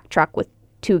that black truck with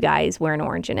 2 guys wearing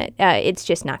orange in it. It's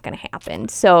just not going to happen.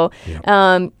 So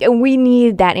we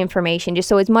need that information, just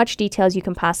so as much detail as you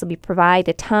can possibly provide,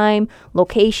 the time,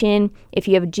 location, if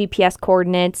you have GPS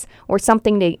coordinates or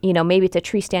something to, maybe it's a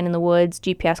tree stand in the woods,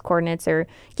 GPS coordinates, or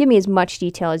give me as much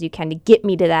detail as you can to get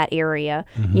me to that area,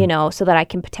 so that I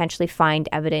can potentially find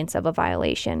evidence of a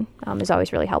violation is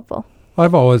always really helpful.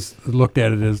 I've always looked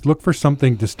at it as look for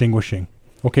something distinguishing.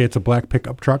 Okay, it's a black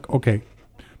pickup truck. Okay.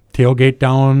 tailgate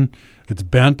down, it's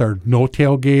bent, or no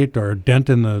tailgate, or a dent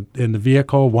in the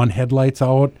vehicle, one headlight's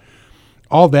out,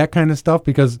 all that kind of stuff.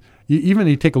 Because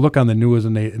you take a look on the news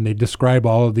and they describe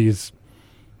all of these,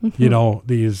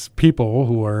 these people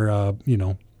who are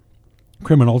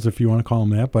criminals, if you want to call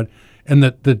them that, and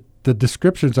the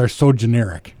descriptions are so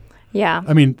generic. Yeah.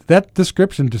 I mean, that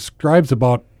description describes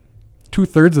about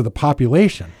 2/3 of the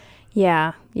population.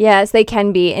 Yeah. Yes, they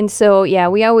can be. And so,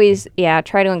 we always,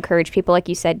 try to encourage people, like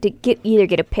you said, to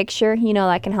get a picture,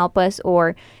 that can help us,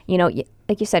 or,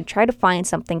 like you said, try to find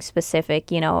something specific.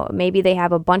 Maybe they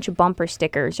have a bunch of bumper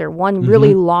stickers or one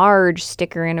really large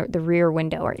sticker in the rear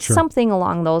window or something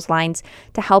along those lines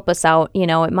to help us out.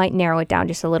 It might narrow it down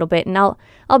just a little bit. And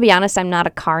I'll be honest, I'm not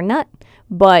a car nut,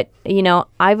 but,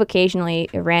 I've occasionally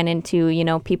ran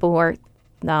into, people who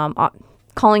are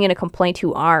calling in a complaint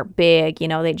who are big.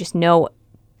 They just know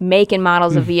make and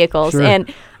models of vehicles. Sure.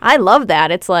 And I love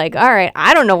that. It's like, all right,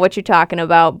 I don't know what you're talking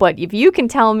about, but if you can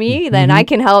tell me, then I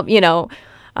can help,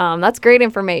 that's great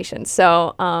information.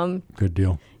 So, good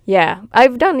deal. Yeah.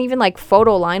 I've done even like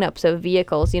photo lineups of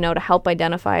vehicles, to help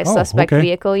identify a suspect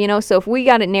vehicle, So if we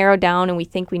got it narrowed down and we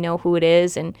think we know who it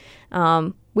is, and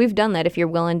we've done that if you're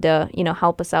willing to,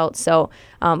 help us out. So,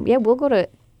 we'll go to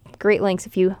great lengths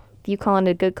if you call in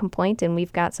a good complaint, and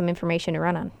we've got some information to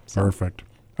run on. So. Perfect.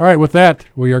 All right, with that,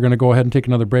 we are going to go ahead and take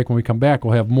another break. When we come back,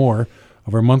 we'll have more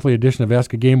of our monthly edition of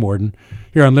Ask a Game Warden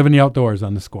here on Living the Outdoors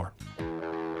on The Score.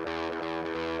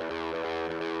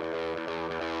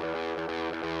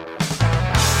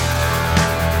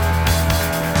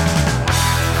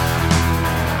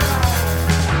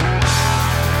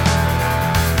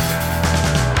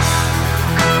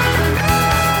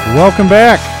 Welcome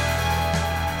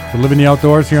back to Living the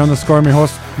Outdoors here on The Score. I'm your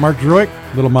host, Mark Druick.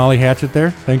 Little Molly Hatchet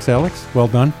there. Thanks, Alex. Well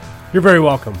done. You're very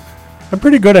welcome. I'm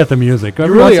pretty good at the music. You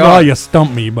really are. You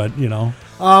stump me, but,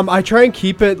 I try and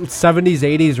keep it 70s,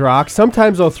 80s rock.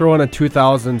 Sometimes I'll throw in a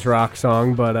 2000s rock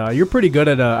song, but you're pretty good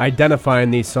at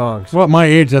identifying these songs. Well, at my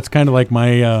age, that's kind of like my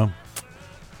era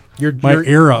of your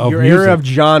music. era of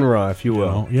genre, if you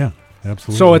will. Yeah,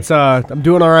 absolutely. So it's I'm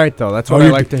doing all right, though. That's what I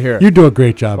like to hear. You do a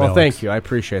great job, Well, Alex. thank you. I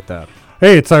appreciate that.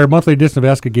 Hey, it's our monthly edition of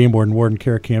Ask a Game Warden. Warden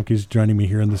Kara Kamke's joining me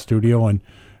here in the studio. And,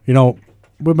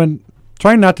 we've been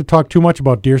trying not to talk too much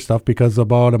about deer stuff because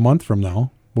about a month from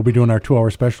now, we'll be doing our 2-hour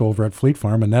special over at Fleet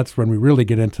Farm, and that's when we really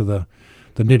get into the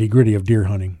nitty-gritty of deer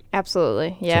hunting.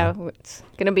 Absolutely. Yeah, so. It's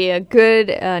going to be a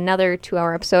good another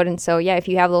 2-hour episode. And so, if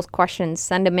you have those questions,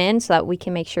 send them in so that we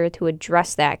can make sure to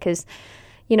address that, because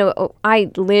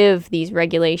I live these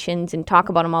regulations and talk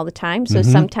about them all the time. So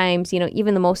sometimes,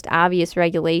 even the most obvious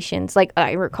regulations, like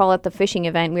I recall at the fishing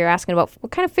event, we were asking about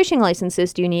what kind of fishing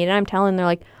licenses do you need? And I'm telling them, they're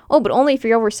like, oh, but only if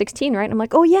you're over 16, right? And I'm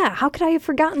like, oh, yeah, how could I have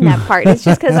forgotten that part? It's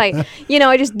just because I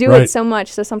just do it so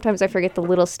much. So sometimes I forget the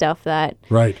little stuff that.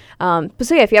 Right. But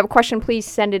so, if you have a question, please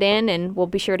send it in and we'll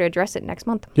be sure to address it next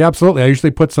month. Yeah, absolutely. I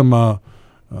usually put some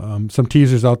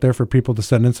teasers out there for people to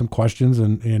send in some questions,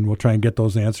 and we'll try and get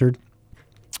those answered.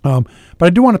 But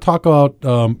I do want to talk about,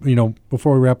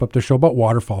 before we wrap up the show, about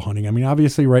waterfowl hunting. I mean,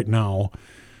 obviously right now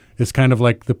is kind of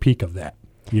like the peak of that.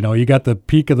 You got the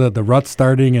peak of the rut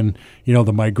starting, and,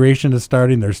 the migration is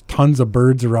starting. There's tons of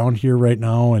birds around here right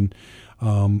now, and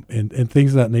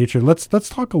things of that nature. Let's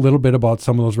talk a little bit about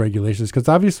some of those regulations, because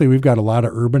obviously we've got a lot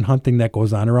of urban hunting that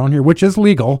goes on around here, which is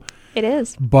legal. It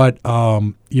is. But,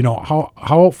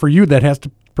 how for you that has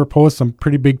to propose some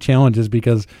pretty big challenges,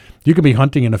 because you could be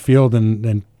hunting in a field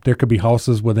and there could be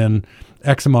houses within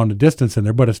X amount of distance in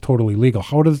there, but it's totally legal.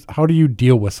 How do you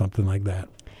deal with something like that?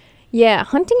 Yeah,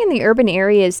 hunting in the urban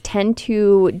areas tend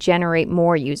to generate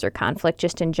more user conflict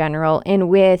just in general. And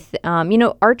with,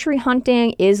 archery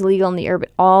hunting is legal in the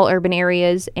all urban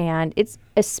areas, and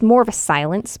it's more of a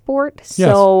silent sport.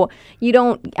 So I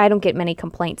don't get many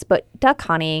complaints. But duck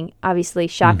hunting, obviously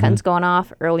shotguns going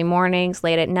off early mornings,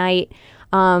 late at night.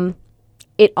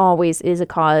 It always is a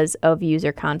cause of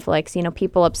user conflicts.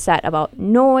 People upset about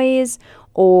noise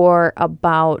or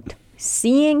about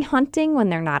seeing hunting when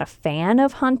they're not a fan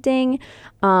of hunting.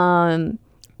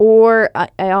 Or I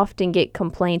often get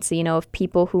complaints, of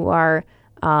people who are,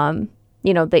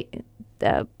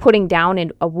 putting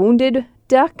down a wounded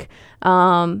duck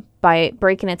by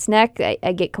breaking its neck.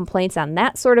 I get complaints on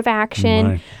that sort of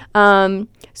action. I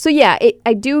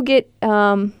do get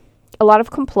a lot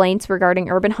of complaints regarding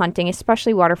urban hunting,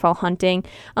 especially waterfowl hunting.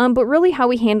 But really how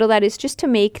we handle that is just to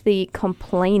make the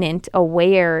complainant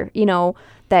aware,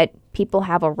 that people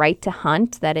have a right to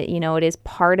hunt, that it is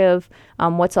part of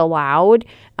what's allowed,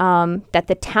 that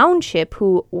the township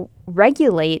who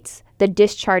regulates the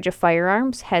discharge of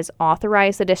firearms, has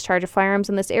authorized the discharge of firearms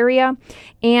in this area,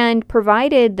 and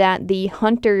provided that the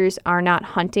hunters are not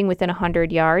hunting within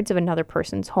 100 yards of another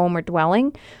person's home or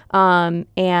dwelling,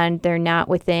 and they're not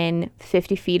within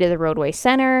 50 feet of the roadway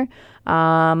center,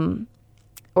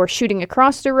 or shooting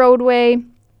across the roadway,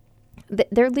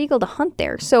 they're legal to hunt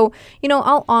there. So,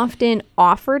 I'll often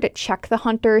offer to check the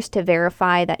hunters to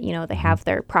verify that, they have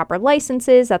their proper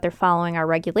licenses, that they're following our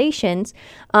regulations,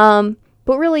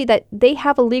 but really that they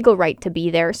have a legal right to be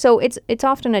there. So it's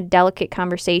often a delicate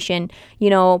conversation,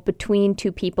 between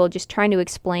two people, just trying to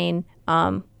explain,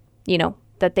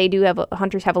 that they do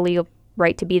hunters have a legal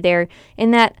right to be there,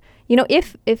 and that,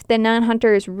 if the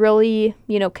non-hunter is really,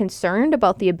 concerned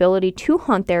about the ability to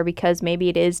hunt there because maybe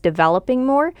it is developing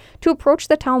more, to approach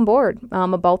the town board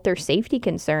about their safety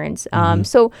concerns.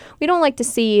 So we don't like to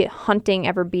see hunting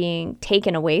ever being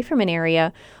taken away from an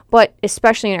area, but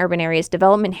especially in urban areas,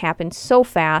 development happens so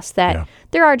fast that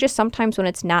there are just sometimes when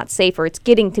it's not safe or it's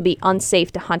getting to be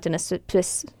unsafe to hunt in a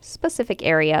specific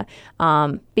area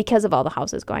because of all the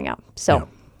houses going up. So,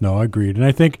 no, agreed. And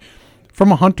I think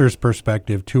from a hunter's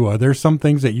perspective too, are there some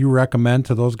things that you recommend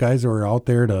to those guys who are out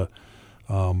there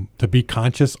to be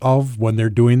conscious of when they're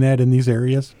doing that in these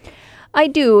areas? I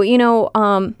do.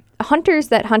 Hunters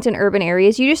that hunt in urban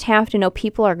areas, you just have to know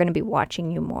people are going to be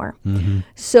watching you more.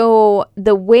 So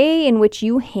the way in which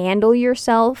you handle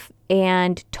yourself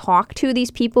and talk to these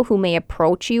people who may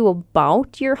approach you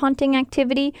about your hunting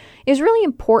activity is really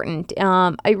important.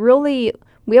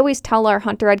 We always tell our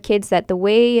hunter ed kids that the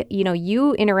way,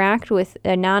 you interact with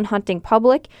a non-hunting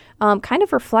public kind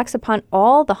of reflects upon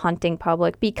all the hunting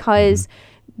public, because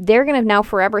they're going to now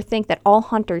forever think that all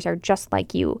hunters are just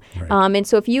like you. Right. And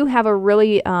so if you have a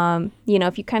really,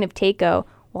 if you kind of take a,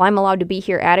 well, I'm allowed to be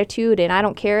here attitude, and I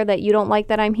don't care that you don't like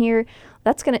that I'm here,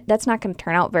 that's not going to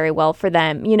turn out very well for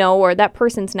them, or that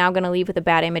person's now going to leave with a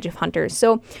bad image of hunters.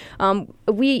 So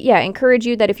we encourage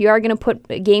you that if you are going to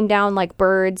put game down like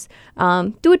birds,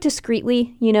 do it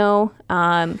discreetly,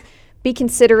 be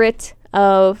considerate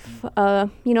of,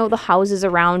 the houses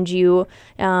around you.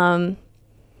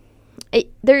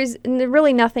 There's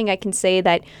really nothing I can say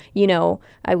that,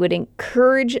 I would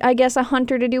encourage, I guess, a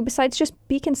hunter to do besides just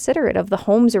be considerate of the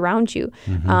homes around you.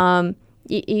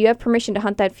 You have permission to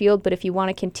hunt that field, but if you want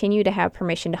to continue to have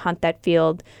permission to hunt that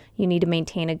field, you need to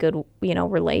maintain a good,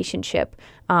 relationship.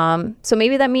 So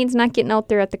maybe that means not getting out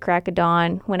there at the crack of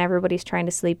dawn when everybody's trying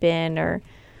to sleep in, or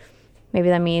maybe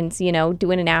that means,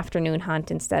 doing an afternoon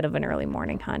hunt instead of an early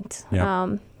morning hunt.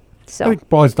 Yeah. So I think it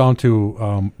boils down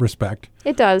to respect.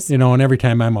 It does. And every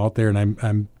time I'm out there and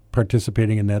I'm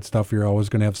participating in that stuff, you're always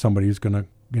going to have somebody who's going to,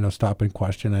 stop and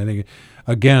question. I think,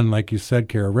 again, like you said,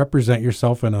 Kara, represent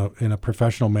yourself in a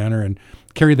professional manner and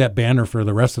carry that banner for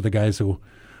the rest of the guys who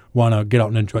want to get out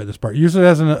and enjoy this part. Use it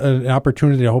as an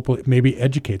opportunity to hopefully maybe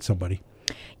educate somebody.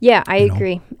 Yeah, I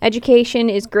agree. Education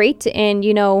is great, and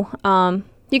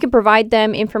you can provide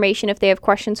them information if they have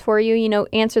questions for you,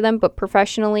 answer them, but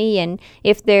professionally. And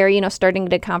if they're, starting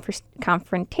to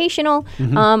confrontational,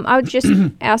 I would just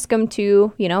ask them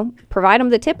to, provide them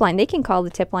the tip line. They can call the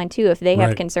tip line too. If they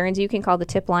have concerns, you can call the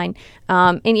tip line.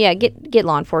 Get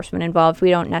law enforcement involved. We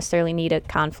don't necessarily need a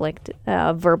conflict,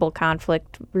 verbal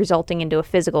conflict resulting into a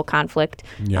physical conflict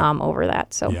over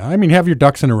that. So have your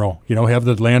ducks in a row. Have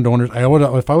the landowners.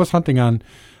 If I was hunting on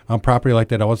property like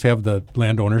that, I always have the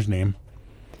landowner's name.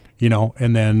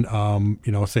 And then,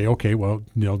 say, okay, well,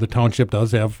 the township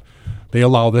they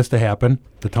allow this to happen.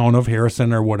 The town of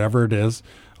Harrison or whatever it is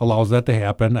allows that to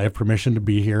happen. I have permission to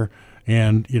be here,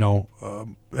 and,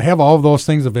 have all of those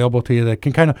things available to you that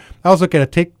can I always look at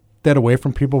it, take that away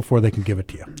from people before they can give it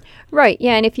to you. Right.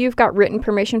 Yeah. And if you've got written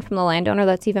permission from the landowner,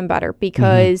 that's even better,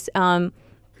 because,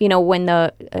 when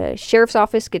the sheriff's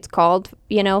office gets called,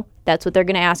 that's what they're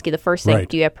going to ask you the first thing. Right.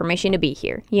 Do you have permission to be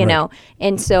here? Know?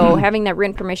 And so having that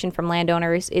written permission from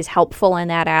landowners is helpful in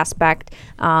that aspect.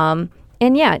 Knowing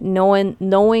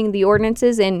the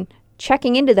ordinances and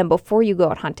checking into them before you go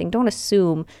out hunting. Don't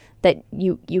assume that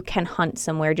you can hunt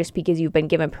somewhere just because you've been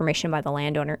given permission by the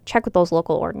landowner. Check with those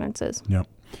local ordinances. Yeah.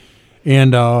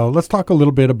 And let's talk a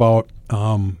little bit about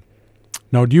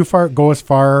now, do you go as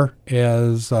far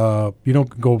as, you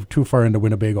don't go too far into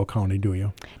Winnebago County, do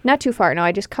you? Not too far, no.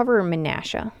 I just cover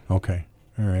Menasha. Okay.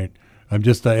 All right. I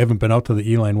haven't been out to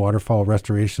the Eline Waterfowl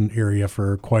Restoration area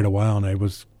for quite a while, and I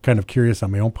was kind of curious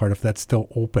on my own part if that's still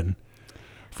open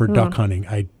for duck hunting.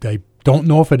 I don't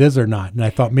know if it is or not, and I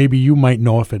thought maybe you might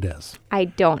know if it is. I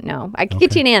don't know. I can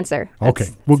get you an answer. Okay.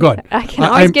 Well, good. I can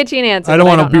always get you an answer. I don't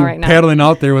want to be paddling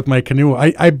out there with my canoe.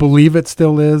 I believe it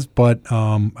still is, but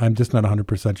I'm just not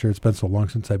 100% sure. It's been so long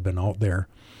since I've been out there.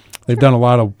 they've done a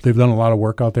lot of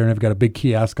work out there, and they've got a big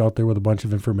kiosk out there with a bunch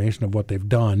of information of what they've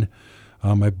done.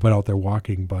 I've been out there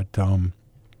walking, but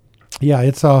yeah,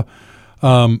 it's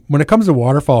when it comes to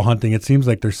waterfowl hunting, it seems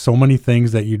like there's so many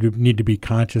things that you need to be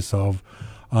conscious of.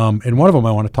 And one of them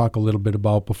I want to talk a little bit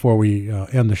about before we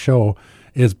end the show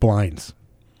is blinds.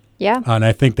 Yeah. And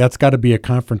I think that's got to be a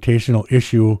confrontational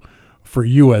issue for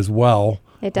you as well.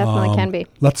 It definitely can be.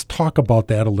 Let's talk about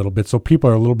that a little bit so people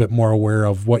are a little bit more aware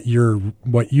of what your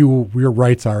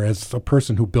rights are as a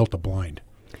person who built a blind.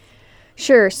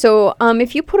 Sure. So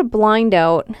if you put a blind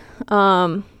out,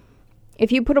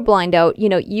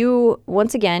 you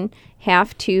once again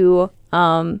have to,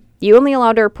 you only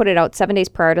allowed to put it out 7 days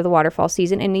prior to the waterfowl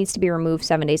season, and needs to be removed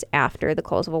 7 days after the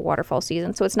close of a waterfowl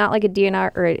season. So it's not like a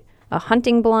DNR or a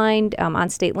hunting blind on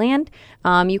state land.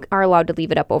 You are allowed to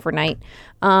leave it up overnight.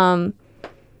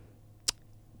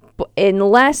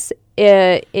 Unless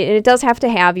it does have to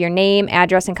have your name,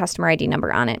 address, and customer ID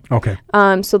number on it. Okay.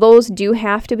 So those do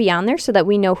have to be on there so that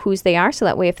we know whose they are. So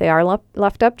that way, if they are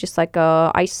left up, just like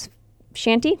a ice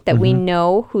shanty, that we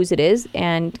know whose it is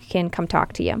and can come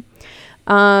talk to you.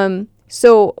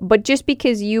 But just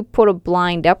because you put a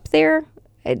blind up there,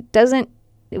 it doesn't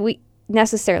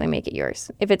necessarily make it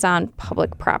yours if it's on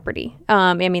public property.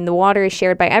 I mean, the water is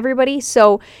shared by everybody,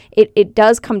 so it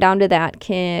does come down to that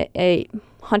a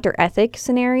hunter ethic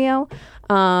scenario.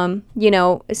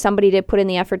 Somebody did put in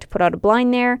the effort to put out a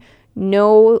blind there.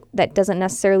 No, that doesn't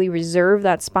necessarily reserve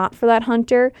that spot for that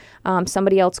hunter.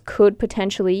 Somebody else could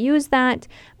potentially use that.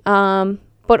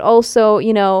 But also,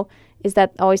 is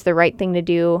that always the right thing to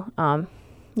do?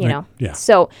 Yeah.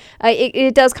 So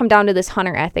it does come down to this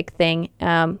hunter ethic thing,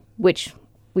 which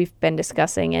we've been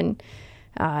discussing, and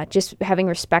just having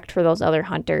respect for those other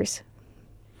hunters.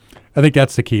 I think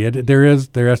that's the key. There has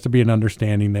to be an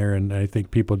understanding there, and I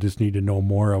think people just need to know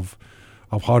more of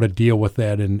how to deal with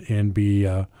that and be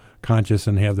conscious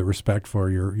and have the respect for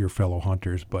your fellow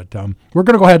hunters. But we're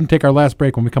going to go ahead and take our last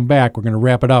break. When we come back, we're going to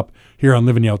wrap it up here on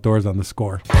Living the Outdoors on The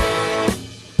Score.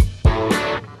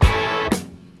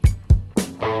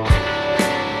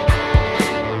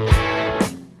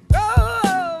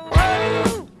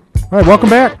 All right, welcome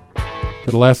back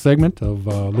to the last segment of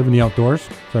Living the Outdoors.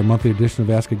 It's our monthly edition of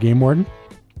Ask a Game Warden.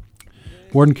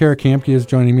 Warden Kara Kamke is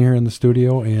joining me here in the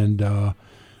studio, and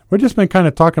we've just been kind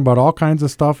of talking about all kinds of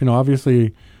stuff.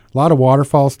 Obviously a lot of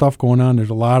waterfowl stuff going on. There's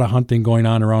a lot of hunting going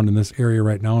on around in this area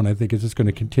right now, and I think it's just going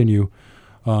to continue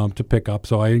to pick up.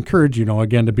 So I encourage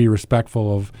again, to be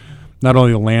respectful of not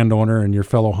only the landowner and your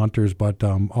fellow hunters, but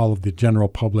all of the general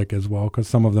public as well, because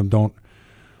some of them don't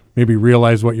maybe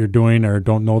realize what you're doing or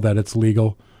don't know that it's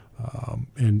legal.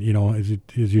 And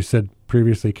as you said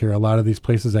previously, Kara, a lot of these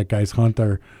places that guys hunt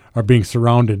are being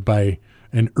surrounded by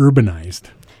and urbanized.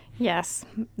 Yes,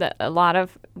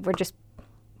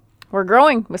 we're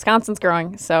growing. Wisconsin's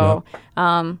growing, so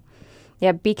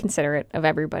be considerate of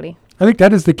everybody. I think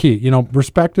that is the key.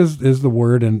 Respect is the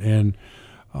word, and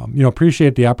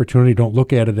appreciate the opportunity. Don't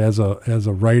look at it as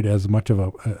a right as much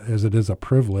of as it is a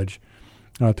privilege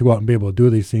to go out and be able to do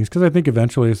these things. Because I think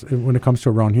eventually, when it comes to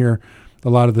around here, a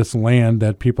lot of this land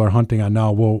that people are hunting on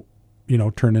now will,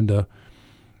 turn into,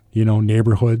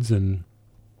 neighborhoods and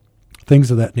things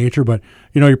of that nature. But,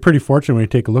 you're pretty fortunate when you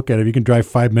take a look at it. You can drive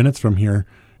 5 minutes from here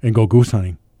and go goose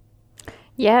hunting.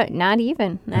 Yeah, not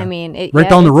even. Yeah. I mean,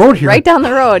 down the road here. Right down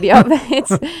the road. Yep.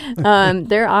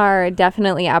 There are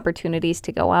definitely opportunities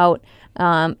to go out.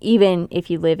 Even if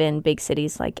you live in big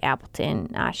cities like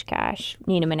Appleton, Oshkosh,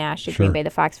 Neenah, Menasha, Green Bay, the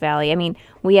Fox Valley. I mean,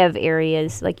 we have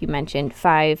areas, like you mentioned,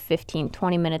 5, 15,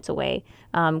 20 minutes away.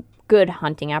 Good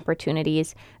hunting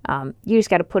opportunities. You just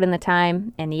got to put in the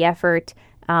time and the effort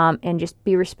and just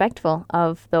be respectful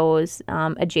of those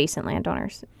adjacent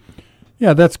landowners.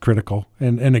 Yeah, that's critical.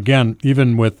 And again,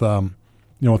 even with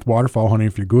with waterfowl hunting,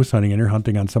 if you're goose hunting and you're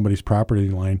hunting on somebody's property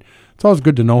line, it's always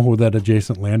good to know who that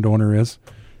adjacent landowner is,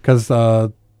 because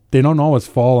they don't always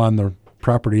fall on the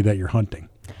property that you're hunting.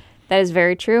 That is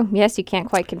very true. Yes, you can't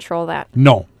quite control that.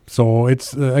 No. So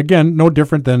it's again no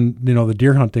different than the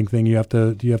deer hunting thing. You have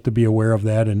to be aware of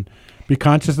that and be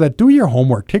conscious of that. Do your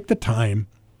homework. Take the time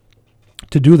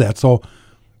to do that, so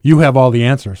you have all the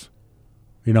answers.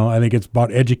 I think it's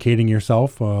about educating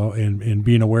yourself and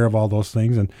being aware of all those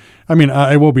things. And I mean,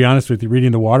 I will be honest with you,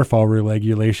 reading the waterfowl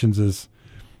regulations is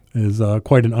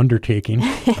quite an undertaking.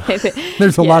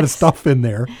 There's a lot of stuff in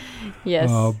there. Yes.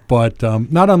 But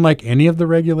not unlike any of the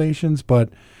regulations. But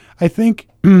I think,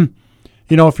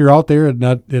 if you're out there and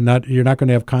you're not going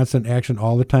to have constant action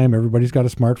all the time. Everybody's got a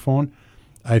smartphone.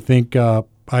 I think I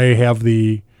have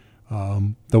the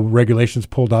regulations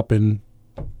pulled up in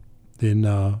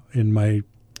my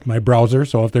my browser.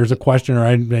 So if there's a question or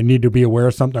I need to be aware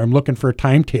of something, I'm looking for a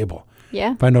timetable.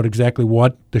 Yeah. Find out exactly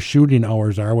what the shooting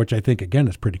hours are, which I think, again,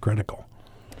 is pretty critical.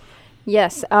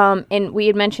 Yes, and we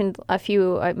had mentioned a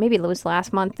few, maybe it was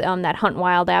last month, that Hunt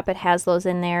Wild app. It has those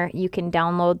in there. You can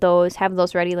download those, have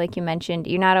those ready like you mentioned.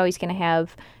 You're not always going to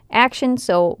have action,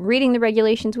 so reading the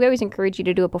regulations, we always encourage you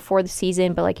to do it before the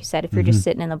season, but like you said, if you're just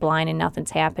sitting in the blind and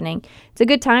nothing's happening, it's a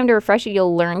good time to refresh it.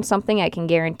 You'll learn something, I can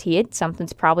guarantee it.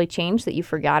 Something's probably changed that you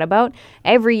forgot about.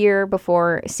 Every year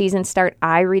before season start,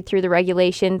 I read through the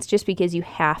regulations just because you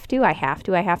have to. I have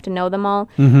to know them all.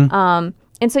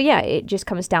 And so, yeah, it just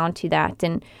comes down to that.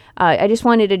 And I just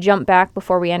wanted to jump back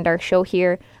before we end our show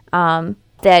here,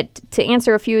 that to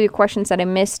answer a few of the questions that I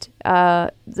missed,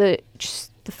 the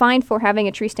fine for having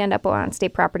a tree stand up on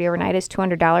state property overnight is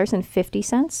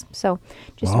 $200.50. So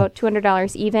just about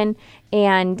 $200 even.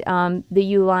 And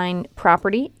the Uline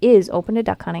property is open to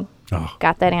duck hunting. Oh.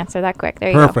 Got that answer that quick.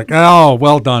 There you go. Perfect. Oh,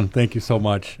 well done. Thank you so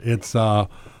much. It's that's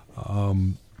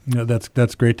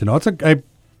great to know.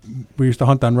 We used to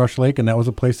hunt on Rush Lake, and that was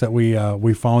a place that we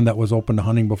found that was open to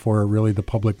hunting before really the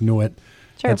public knew it.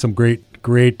 Sure. Had some great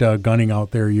gunning out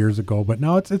there years ago, but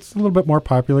now it's a little bit more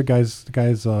popular. Guys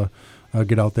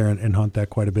get out there and hunt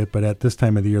that quite a bit, but at this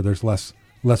time of the year, there's less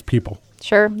people.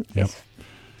 Sure. Yep. Yes.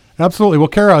 Absolutely. Well,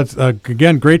 Kara, it's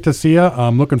again great to see you.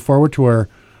 I'm looking forward to our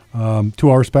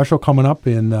 2-hour special coming up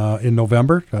in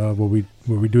November.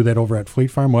 Where we do that over at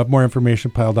Fleet Farm. We'll have more information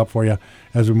piled up for you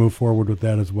as we move forward with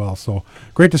that as well. So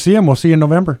great to see you, and we'll see you in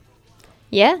November.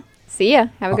 Yeah. See ya.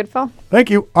 Have a good fall.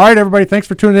 Thank you. All right, everybody. Thanks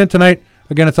for tuning in tonight.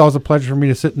 Again, it's always a pleasure for me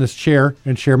to sit in this chair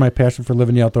and share my passion for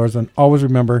living the outdoors. And always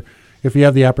remember, if you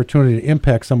have the opportunity to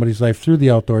impact somebody's life through the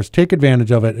outdoors, take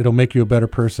advantage of it. It'll make you a better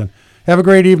person. Have a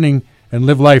great evening and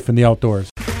live life in the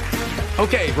outdoors.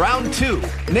 Okay, round 2.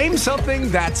 Name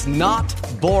something that's not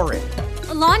boring.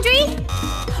 A laundry?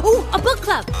 Ooh, a book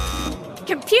club.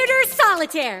 Computer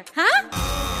solitaire,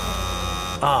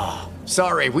 huh?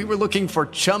 Sorry, we were looking for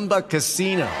Chumba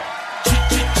Casino.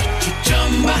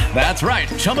 That's right.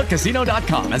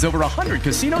 ChumbaCasino.com has over 100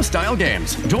 casino-style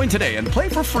games. Join today and play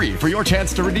for free for your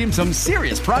chance to redeem some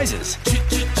serious prizes.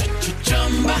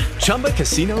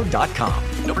 ChumbaCasino.com.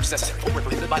 No purchase necessary. Void where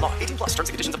prohibited by law. 18+ terms and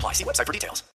conditions apply. See website for details.